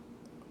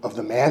of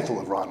the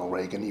mantle of Ronald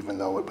Reagan, even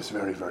though it was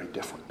very, very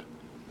different.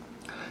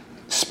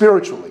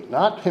 Spiritually,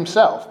 not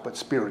himself, but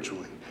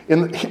spiritually,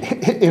 in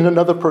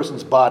another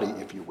person's body,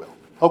 if you will.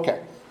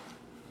 Okay.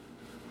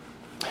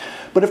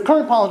 But if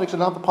current politics are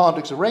not the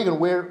politics of Reagan,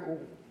 where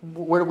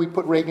do we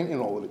put Reagan in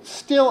all of it?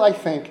 Still, I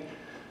think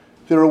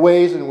there are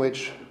ways in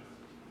which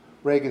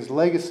Reagan's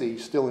legacy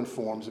still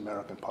informs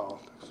American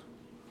politics.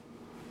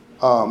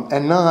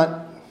 And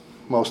not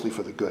mostly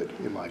for the good,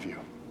 in my view.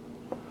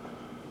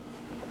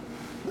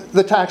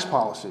 The tax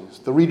policies,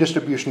 the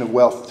redistribution of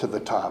wealth to the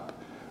top,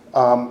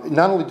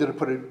 not only did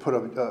it put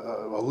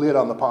a lid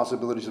on the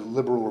possibilities of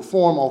liberal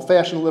reform,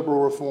 old-fashioned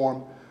liberal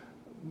reform,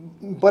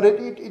 but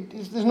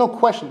there's no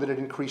question that it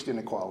increased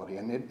inequality.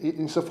 And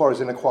insofar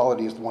as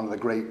inequality is one of the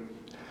great,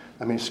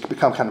 I mean, it's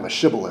become kind of a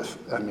shibboleth.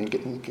 I mean,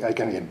 I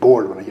kind of get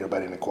bored when I hear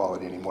about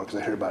inequality anymore because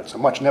I hear about it so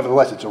much.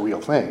 Nevertheless, it's a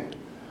real thing.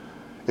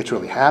 It's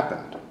really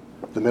happened.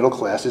 The middle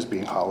class is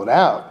being hollowed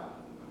out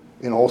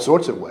in all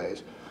sorts of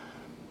ways.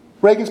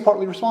 Reagan's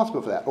partly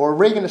responsible for that. Or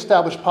Reagan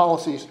established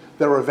policies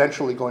that are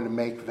eventually going to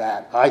make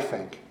that, I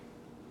think,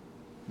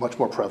 much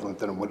more prevalent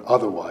than it would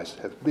otherwise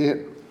have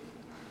been.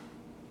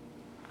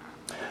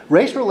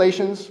 Race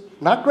relations,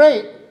 not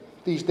great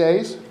these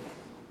days.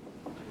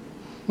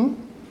 A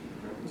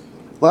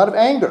lot of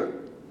anger,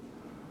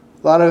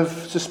 a lot of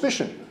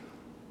suspicion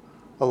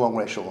along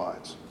racial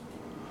lines.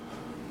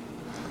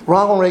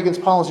 Ronald Reagan's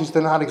policies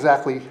did not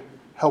exactly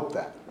help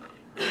that.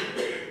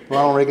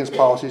 Ronald Reagan's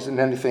policies, and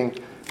anything,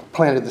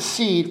 planted the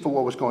seed for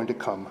what was going to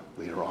come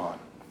later on.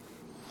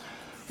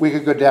 We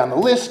could go down the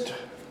list: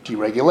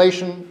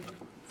 deregulation,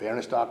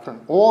 fairness doctrine,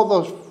 all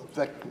those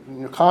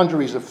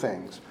congeries of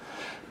things.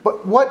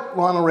 But what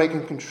Ronald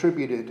Reagan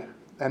contributed,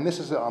 and this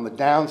is on the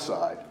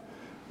downside,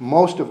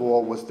 most of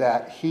all was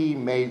that he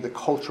made the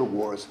culture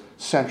wars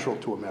central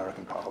to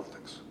American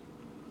politics.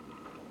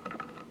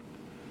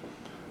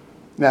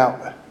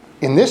 Now,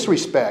 in this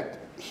respect,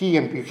 he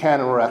and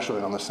Buchanan were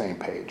actually on the same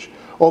page.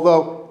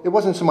 Although it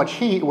wasn't so much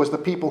he, it was the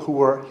people who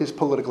were his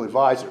political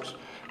advisors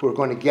who were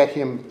going to get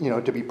him,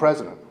 to be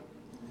president.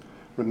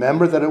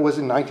 Remember that it was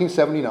in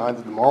 1979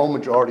 that the moral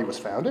majority was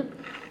founded.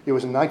 It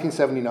was in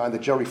 1979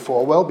 that Jerry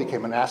Falwell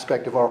became an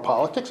aspect of our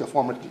politics, a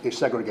former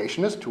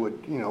segregationist who had,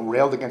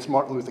 railed against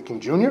Martin Luther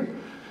King Jr.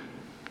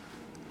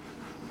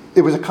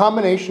 It was a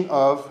combination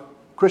of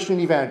Christian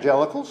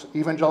evangelicals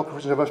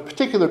of a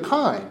particular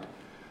kind.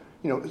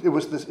 It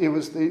was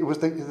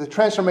the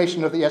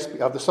transformation of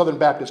the Southern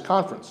Baptist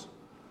Conference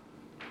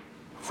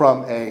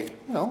from a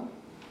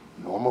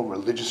normal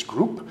religious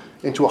group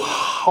into a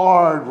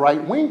hard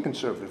right-wing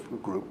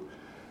conservative group.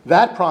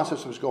 That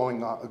process was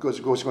going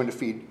to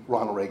feed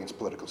Ronald Reagan's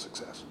political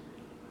success.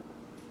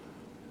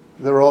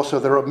 There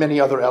are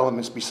many other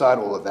elements beside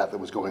all of that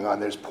was going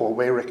on. There's Paul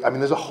Weyrich. I mean,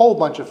 there's a whole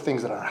bunch of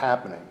things that are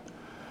happening.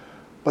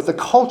 But the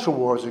culture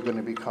wars are going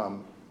to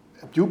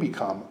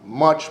become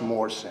much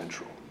more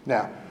central.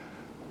 Now,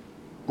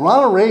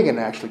 Ronald Reagan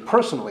actually,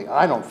 personally,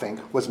 I don't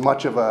think, was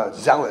much of a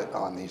zealot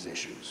on these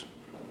issues.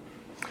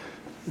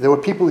 There were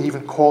people who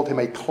even called him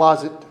a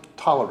closet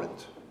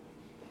tolerant.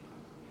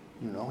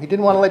 He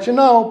didn't want to let you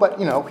know, but,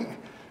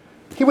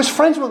 he was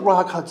friends with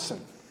Rock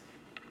Hudson.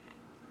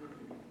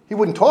 He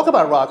wouldn't talk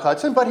about Rock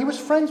Hudson, but he was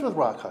friends with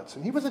Rock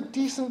Hudson. He was a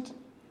decent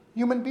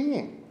human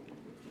being.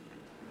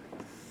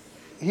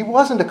 He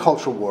wasn't a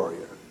cultural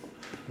warrior.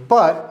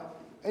 But,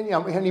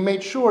 and he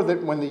made sure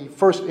that when the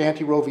first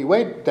anti-Roe v.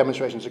 Wade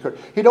demonstrations occurred,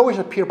 he'd always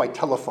appear by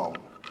telephone.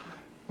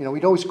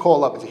 He'd always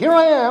call up and say, "Here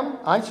I am,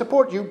 I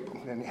support you,"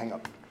 and hang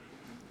up.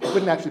 He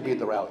wouldn't actually be at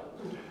the rally.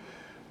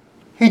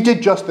 He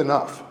did just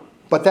enough.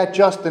 But that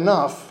just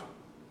enough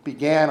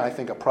began, I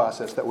think, a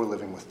process that we're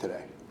living with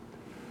today.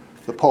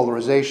 The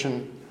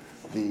polarization,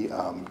 the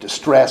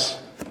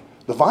distress,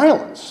 the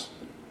violence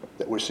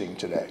that we're seeing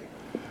today.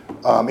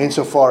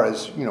 Insofar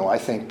as, I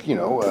think,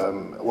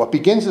 what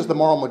begins as the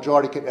moral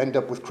majority could end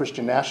up with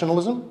Christian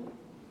nationalism.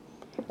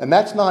 And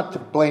that's not to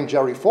blame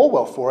Jerry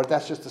Falwell for it.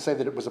 That's just to say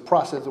that it was a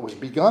process that was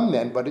begun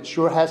then, but it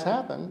sure has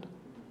happened.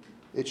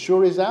 It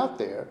sure is out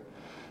there.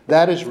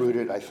 That is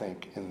rooted, I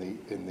think, in the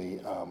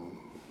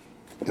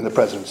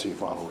presidency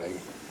of Ronald Reagan.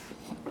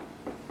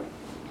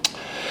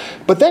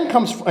 But then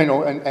comes,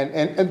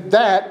 and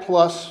that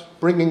plus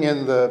bringing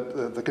in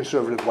the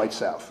conservative white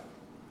South.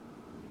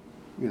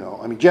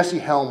 Jesse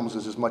Helms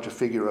is as much a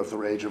figure of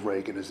the age of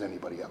Reagan as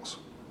anybody else.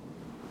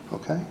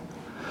 Okay?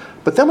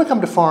 But then we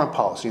come to foreign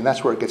policy, and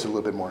that's where it gets a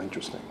little bit more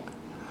interesting.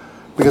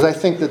 Because I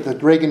think that the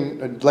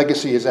Reagan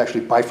legacy is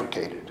actually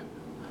bifurcated.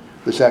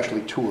 There's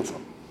actually two of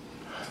them.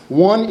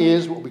 One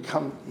is what we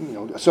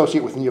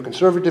associate with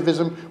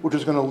neoconservatism, which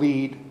is going to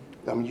lead,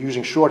 I'm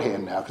using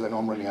shorthand now because I know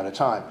I'm running out of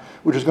time,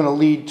 which is going to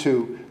lead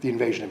to the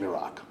invasion of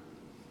Iraq.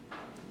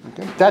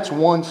 Okay? That's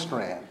one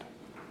strand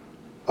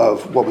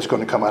of what was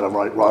going to come out of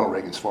Ronald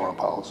Reagan's foreign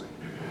policy.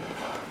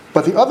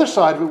 But the other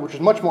side of it, which is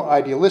much more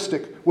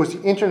idealistic, was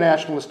the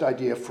internationalist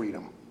idea of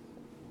freedom.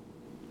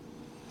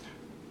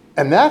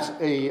 And that's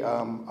a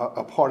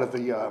part of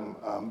the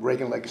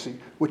Reagan legacy,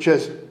 which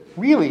has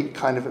really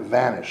kind of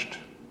vanished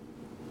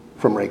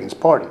from Reagan's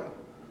party.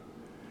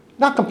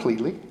 Not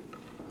completely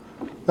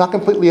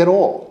at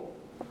all.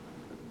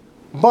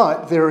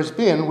 But there has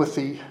been, with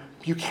the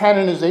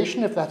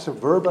Buchananization, if that's a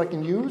verb I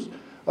can use,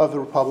 of the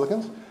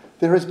Republicans,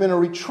 there has been a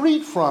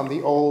retreat from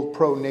the old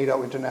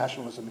pro-NATO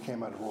internationalism that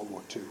came out of World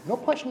War II. No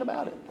question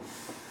about it.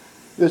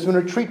 There's been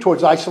a retreat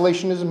towards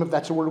isolationism, if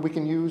that's a word we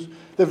can use.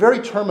 The very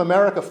term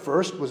America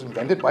First was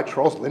invented by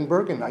Charles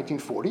Lindbergh in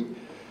 1940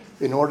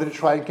 in order to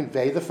try and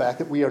convey the fact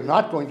that we are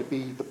not going to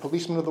be the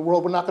policemen of the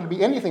world. We're not going to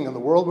be anything in the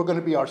world. We're going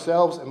to be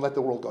ourselves and let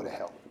the world go to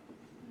hell.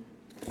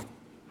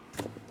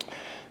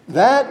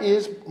 That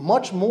is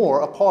much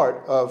more a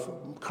part of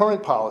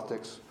current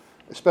politics,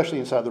 especially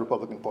inside the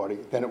Republican Party,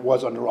 than it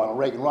was under Ronald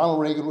Reagan. Ronald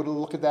Reagan would have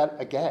looked at that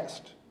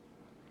aghast.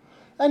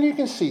 And you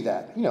can see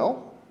that,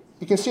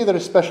 You can see that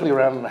especially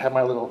around, I have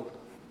my little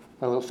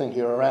thing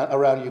here,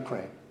 around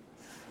Ukraine.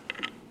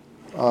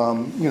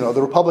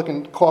 The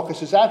Republican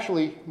caucus is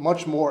actually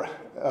much more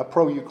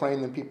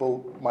pro-Ukraine than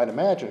people might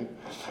imagine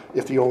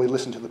if you only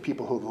listen to the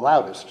people who are the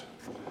loudest.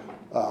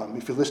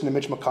 If you listen to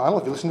Mitch McConnell,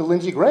 if you listen to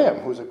Lindsey Graham,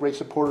 who's a great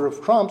supporter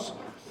of Trump's,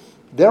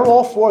 they're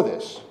all for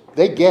this.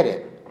 They get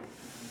it.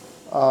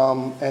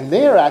 And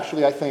they're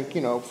actually, I think,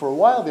 for a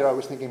while there I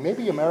was thinking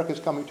maybe America's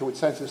coming to its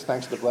senses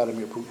thanks to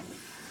Vladimir Putin.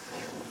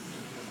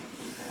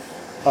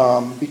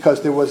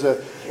 Because there was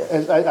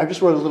I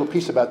just wrote a little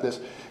piece about this.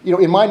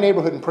 In my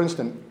neighborhood in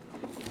Princeton,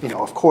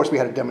 of course we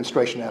had a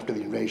demonstration after the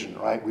invasion,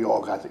 right? We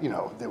all got,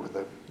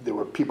 there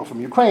were people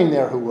from Ukraine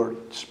there who were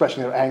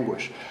expressing their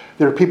anguish.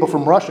 There were people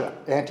from Russia,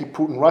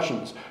 anti-Putin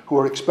Russians, who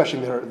were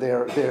expressing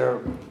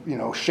their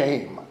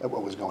shame at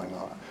what was going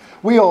on.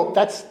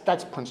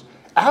 That's Princeton.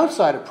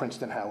 Outside of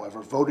Princeton,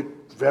 however, voted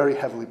very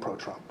heavily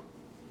pro-Trump.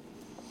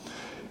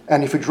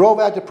 And if you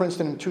drove out to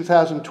Princeton in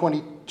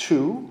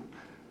 2022,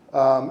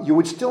 you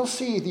would still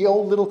see the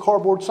old little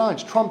cardboard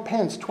signs, Trump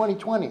Pence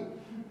 2020,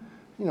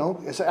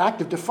 as an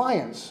act of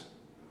defiance.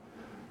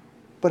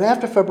 But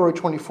after February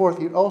 24th,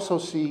 you'd also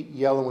see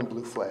yellow and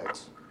blue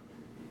flags.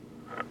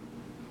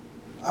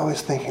 I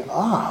was thinking,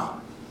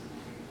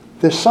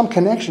 there's some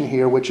connection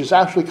here which is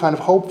actually kind of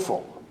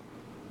hopeful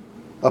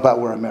about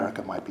where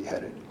America might be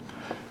headed.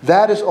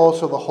 That is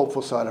also the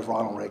hopeful side of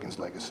Ronald Reagan's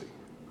legacy.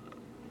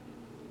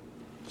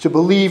 To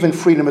believe in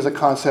freedom as a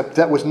concept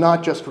that was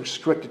not just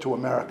restricted to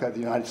America, the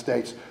United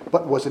States,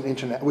 but was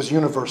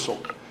universal.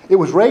 It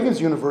was Reagan's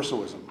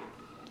universalism.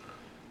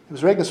 It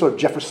was Reagan's sort of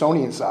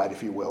Jeffersonian side,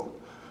 if you will,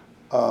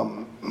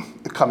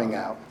 coming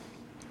out,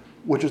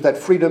 which is that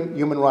freedom,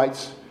 human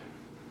rights.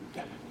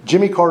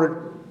 Jimmy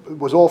Carter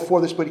was all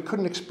for this, but he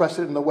couldn't express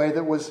it in the way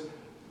that was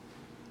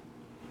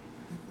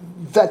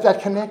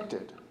that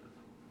connected.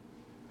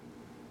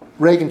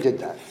 Reagan did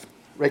that.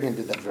 Reagan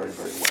did that very,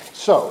 very well.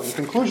 So, in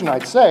conclusion,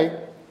 I'd say,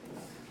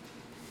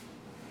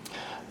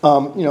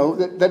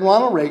 that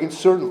Ronald Reagan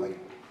certainly,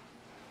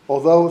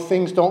 although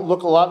things don't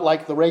look a lot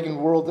like the Reagan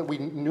world that we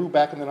knew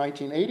back in the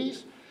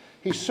 1980s,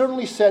 he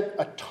certainly set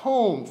a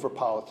tone for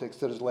politics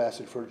that has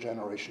lasted for a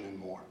generation and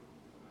more,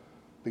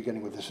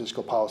 beginning with his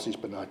fiscal policies,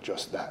 but not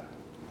just that.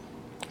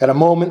 At a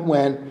moment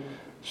when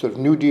sort of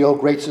New Deal,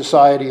 Great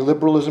Society,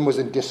 liberalism was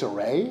in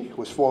disarray,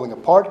 was falling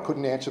apart,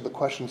 couldn't answer the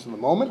questions in the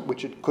moment,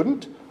 which it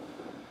couldn't.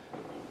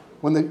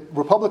 When the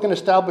Republican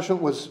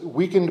establishment was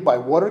weakened by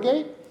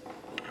Watergate,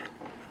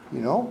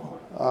 they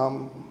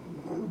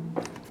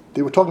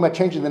were talking about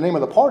changing the name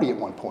of the party at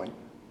one point.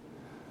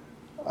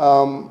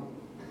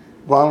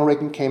 Ronald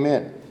Reagan came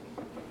in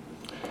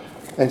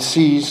and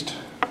seized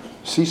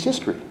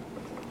history.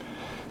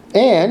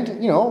 And,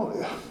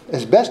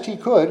 as best he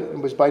could, it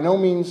was by no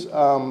means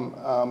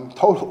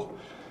total,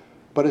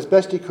 but as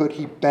best he could,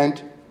 he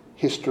bent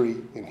history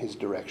in his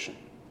direction.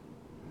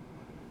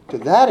 To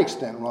that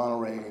extent,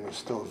 Ronald Reagan is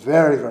still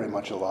very, very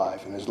much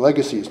alive, and his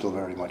legacy is still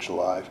very much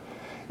alive.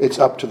 It's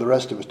up to the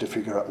rest of us to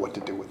figure out what to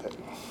do with it.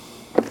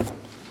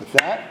 With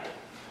that,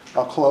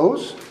 I'll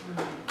close.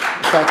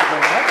 Thank you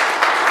very much.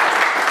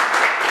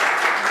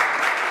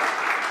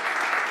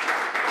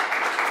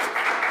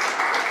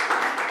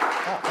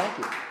 Thank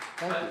you.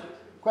 Thank you.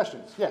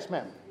 Questions? Yes,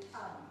 ma'am.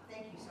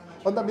 Thank you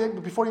so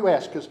much. Before you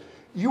ask, because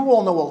you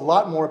all know a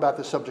lot more about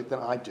this subject than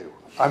I do.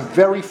 I'm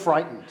very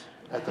frightened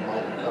at the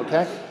moment,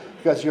 okay?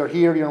 Because you're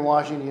here, you're in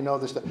Washington, you know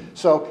this stuff.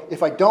 So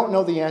if I don't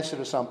know the answer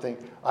to something,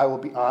 I will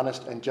be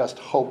honest and just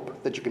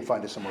hope that you can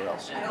find it somewhere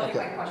else. I don't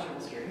think my question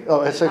was here. Oh,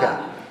 it's okay.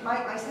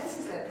 My sense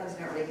is that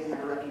President Reagan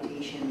had a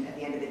reputation at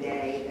the end of the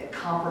day that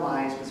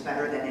compromise was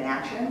better than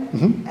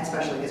inaction,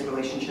 especially his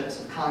relationships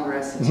with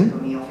Congress and Tip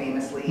O'Neill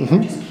famously.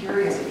 I'm just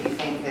curious if you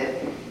think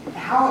that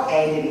how,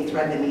 A, did he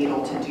thread the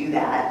needle to do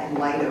that in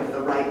light of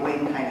the right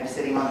wing kind of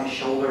sitting on his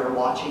shoulder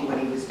watching what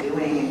he was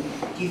doing? And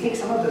do you think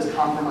some of those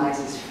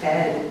compromises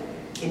fed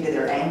into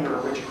their anger,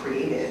 which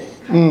created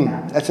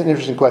That's an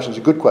interesting question. It's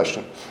a good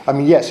question. I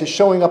mean, yes, his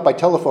showing up by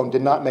telephone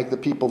did not make the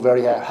people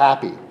very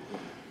happy,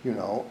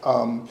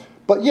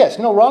 But yes,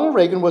 Ronald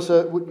Reagan was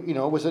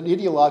was an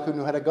ideologue who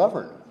knew how to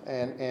govern,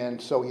 and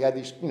so he had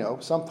these,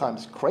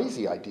 sometimes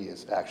crazy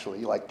ideas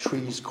actually, like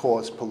trees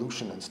cause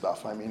pollution and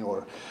stuff.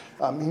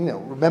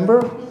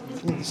 Remember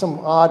some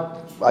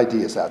odd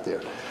ideas out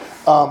there.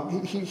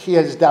 He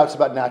has doubts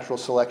about natural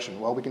selection.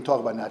 Well, we can talk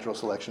about natural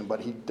selection,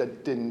 but he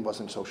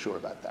wasn't so sure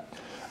about that.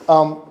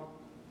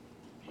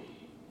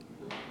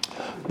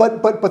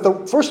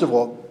 But first of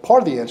all,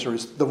 part of the answer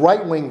is the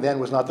right wing then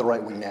was not the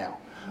right wing now.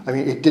 I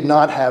mean, it did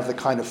not have the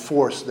kind of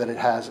force that it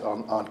has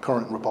on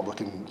current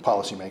Republican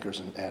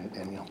policymakers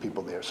and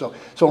people there. So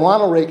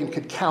Ronald Reagan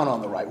could count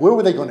on the right. Where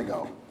were they going to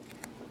go?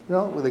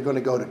 Were they going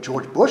to go to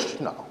George Bush?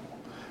 No.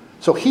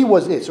 So he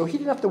was it. So he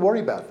didn't have to worry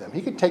about them.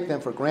 He could take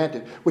them for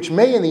granted, which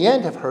may in the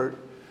end have hurt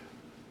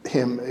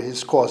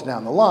his cause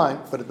down the line,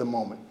 but at the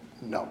moment,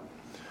 no.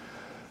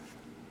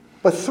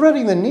 But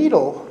threading the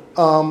needle,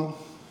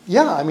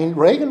 I mean,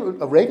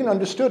 Reagan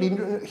understood.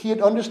 He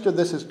had understood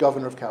this as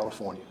governor of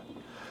California.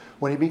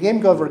 When he became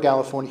governor of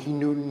California, he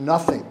knew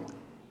nothing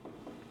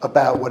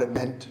about what it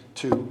meant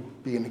to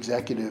be an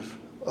executive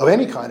of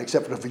any kind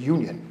except for the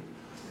union.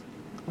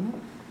 In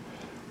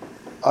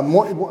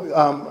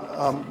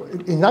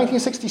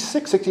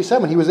 1966,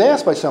 67, he was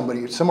asked by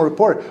some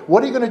reporter,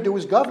 what are you going to do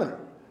as governor?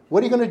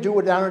 What are you going to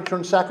do down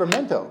in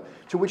Sacramento?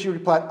 To which he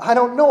replied, I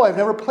don't know, I've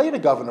never played a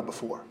governor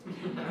before.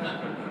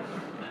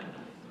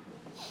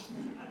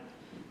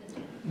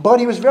 But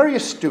he was very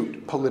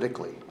astute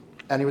politically.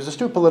 And he was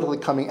astute politically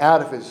coming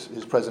out of his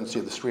presidency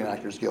of the Screen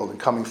Actors Guild and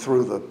coming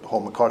through the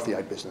whole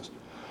McCarthyite business.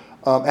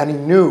 And he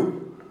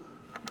knew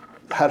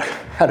how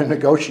to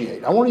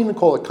negotiate. I won't even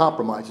call it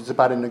compromise, it's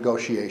about a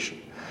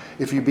negotiation.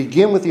 If you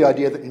begin with the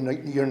idea that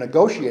you're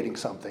negotiating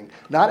something,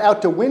 not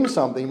out to win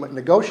something, but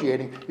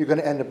negotiating, you're going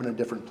to end up in a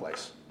different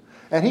place.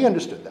 And he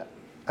understood that.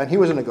 And he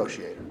was a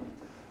negotiator.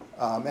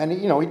 And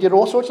he did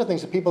all sorts of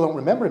things that people don't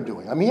remember him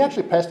doing. I mean, he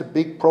actually passed a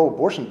big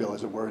pro-abortion bill,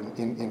 as it were,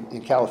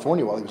 in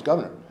California while he was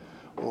governor.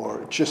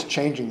 Or just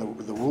changing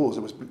the rules.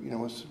 It was,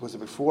 was it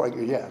before?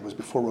 Yeah, it was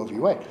before Roe v.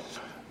 Wade.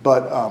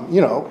 But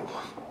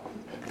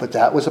but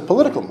that was a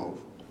political move.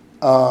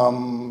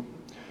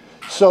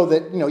 So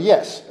that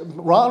yes,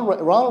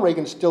 Ronald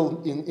Reagan's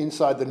still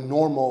inside the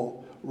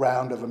normal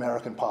round of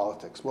American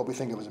politics, what we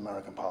think of as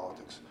American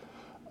politics,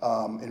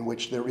 in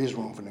which there is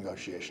room for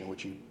negotiation, in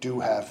which you do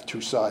have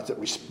two sides that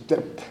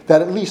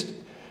at least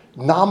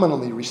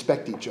nominally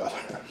respect each other.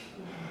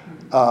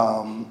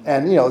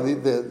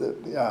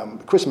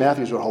 Chris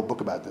Matthews wrote a whole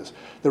book about this.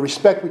 The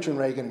respect between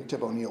Reagan and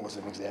Tip O'Neill was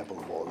an example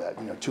of all of that.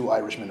 Two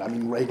Irishmen. I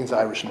mean, Reagan's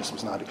Irishness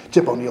was not.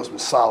 Tip O'Neill's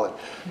was solid.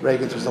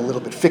 Reagan's was a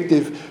little bit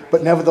fictive,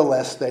 but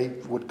nevertheless, they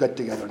would get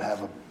together and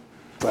have a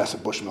glass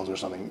of Bushmills or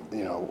something,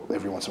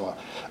 every once in a while.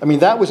 I mean,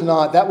 that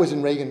was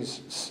in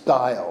Reagan's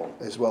style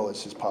as well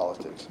as his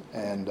politics.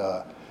 And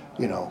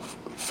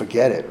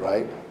forget it,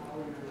 right?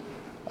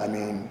 I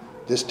mean,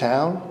 this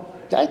town,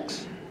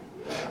 yikes.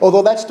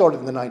 Although that started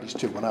in the 90s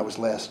too, when I was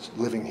last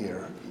living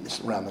here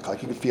around the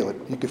clock. You could feel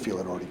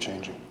it already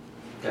changing.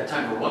 Got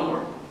time for one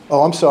more?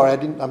 Oh, I'm sorry,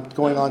 I'm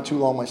going on too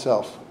long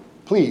myself.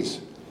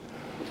 Please.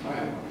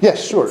 Okay.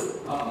 Yes, sure.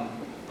 A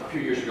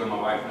few years ago, my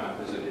wife and I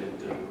visited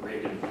the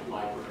Reagan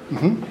Library.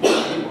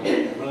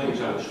 Mm-hmm. One of the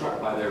things I was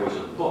struck by there was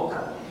a book,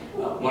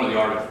 one of the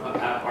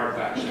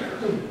artifacts there,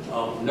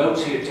 of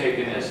notes he had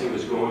taken as he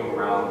was going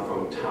around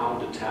from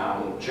town to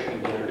town,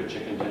 chicken dinner to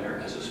chicken dinner,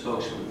 as a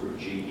spokesman for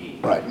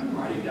GE. Right.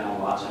 Writing down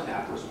lots of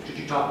apples. Could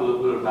you talk a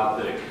little bit about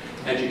the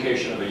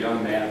education of a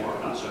young man, or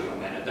not so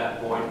young man at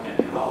that point,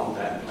 and how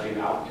that played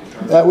out in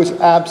terms That was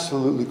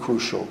absolutely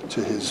crucial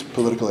to his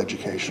political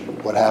education,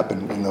 what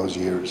happened in those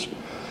years.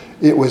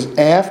 It was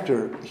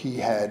after he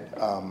had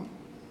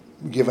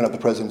given up the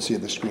presidency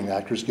of the Screen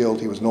Actors Guild.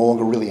 He was no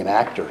longer really an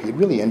actor. He had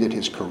really ended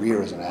his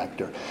career as an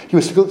actor. He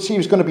was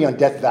going to be on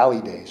Death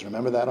Valley Days.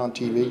 Remember that on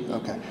TV?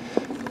 Okay.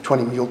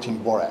 20 Mule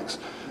Team Borax.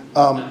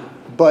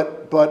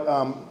 But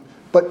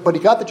he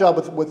got the job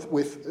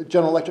with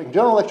General Electric.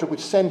 General Electric would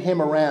send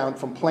him around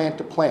from plant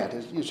to plant,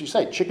 as you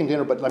say, chicken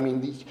dinner. But I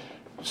mean, these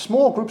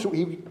small groups.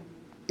 He was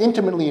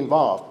intimately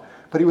involved.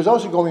 But he was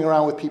also going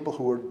around with people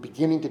who were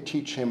beginning to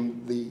teach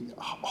him the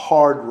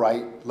hard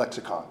right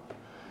lexicon,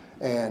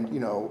 and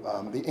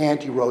the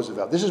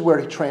anti-Roosevelt. This is where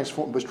he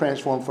was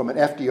transformed from an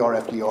FDR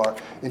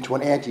into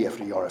an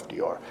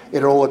anti-FDR.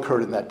 It all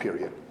occurred in that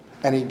period.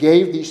 And he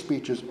gave these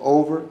speeches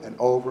over and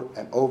over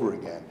and over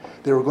again.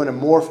 They were going to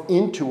morph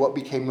into what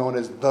became known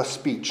as the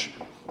speech,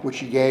 which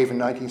he gave in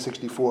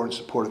 1964 in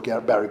support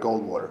of Barry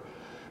Goldwater.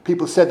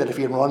 People said that if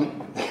he had run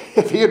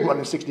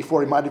in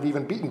 '64, he might have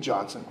even beaten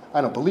Johnson.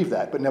 I don't believe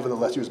that, but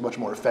nevertheless, he was much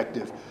more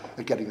effective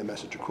at getting the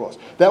message across.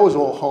 That was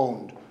all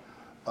honed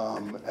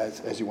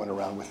as he went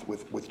around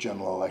with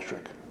General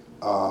Electric,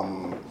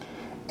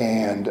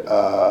 and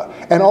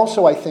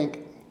also I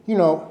think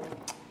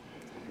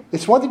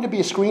it's one thing to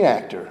be a screen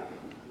actor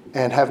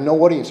and have no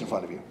audience in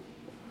front of you.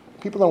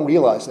 People don't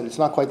realize that it's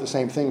not quite the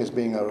same thing as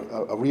being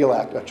a real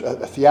actor,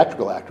 a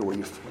theatrical actor, where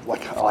you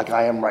like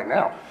I am right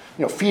now,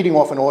 feeding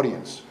off an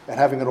audience and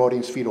having an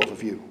audience feed off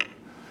of you.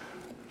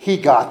 He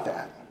got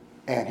that,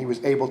 and he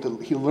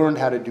learned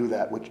how to do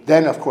that, which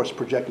then, of course,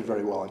 projected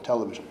very well on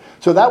television.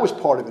 So that was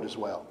part of it as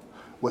well,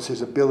 was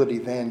his ability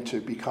then to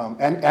become,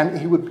 and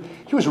he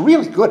was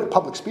really good at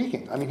public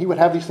speaking. I mean, he would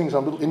have these things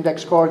on little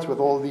index cards with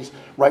all of these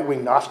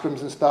right-wing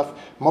nostrums and stuff.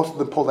 Most of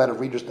them pulled out of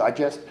Reader's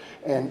Digest,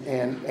 and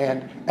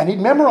he'd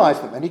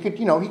memorize them, and he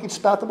could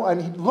spout them,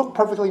 and he'd look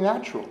perfectly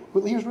natural.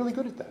 He was really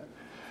good at that.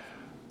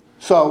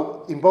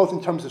 So, in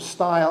terms of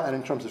style and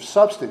in terms of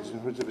substance,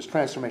 in terms of his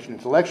transformation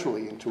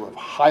intellectually into a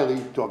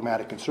highly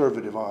dogmatic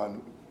conservative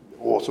on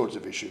all sorts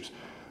of issues,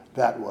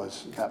 that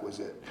was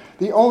it.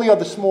 The only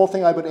other small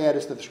thing I would add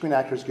is that the Screen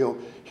Actors Guild,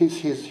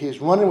 his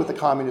run-in with the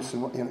communists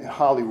in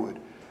Hollywood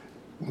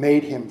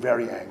made him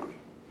very angry.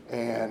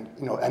 And,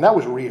 and that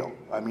was real.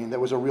 I mean, there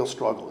was a real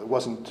struggle. It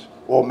wasn't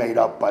all made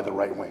up by the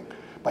right wing,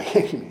 by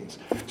any means.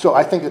 So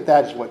I think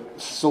that is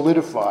what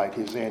solidified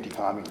his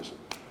anti-communism.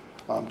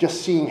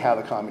 Just seeing how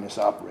the communists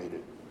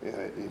operated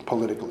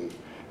politically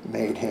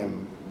made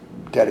him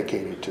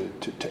dedicated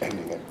to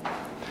ending it.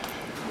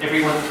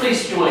 Everyone,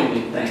 please join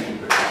me in thanking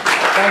for coming.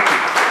 Thank you.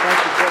 Thank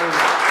you very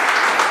much.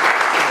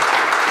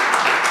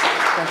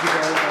 Thank you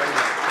very much.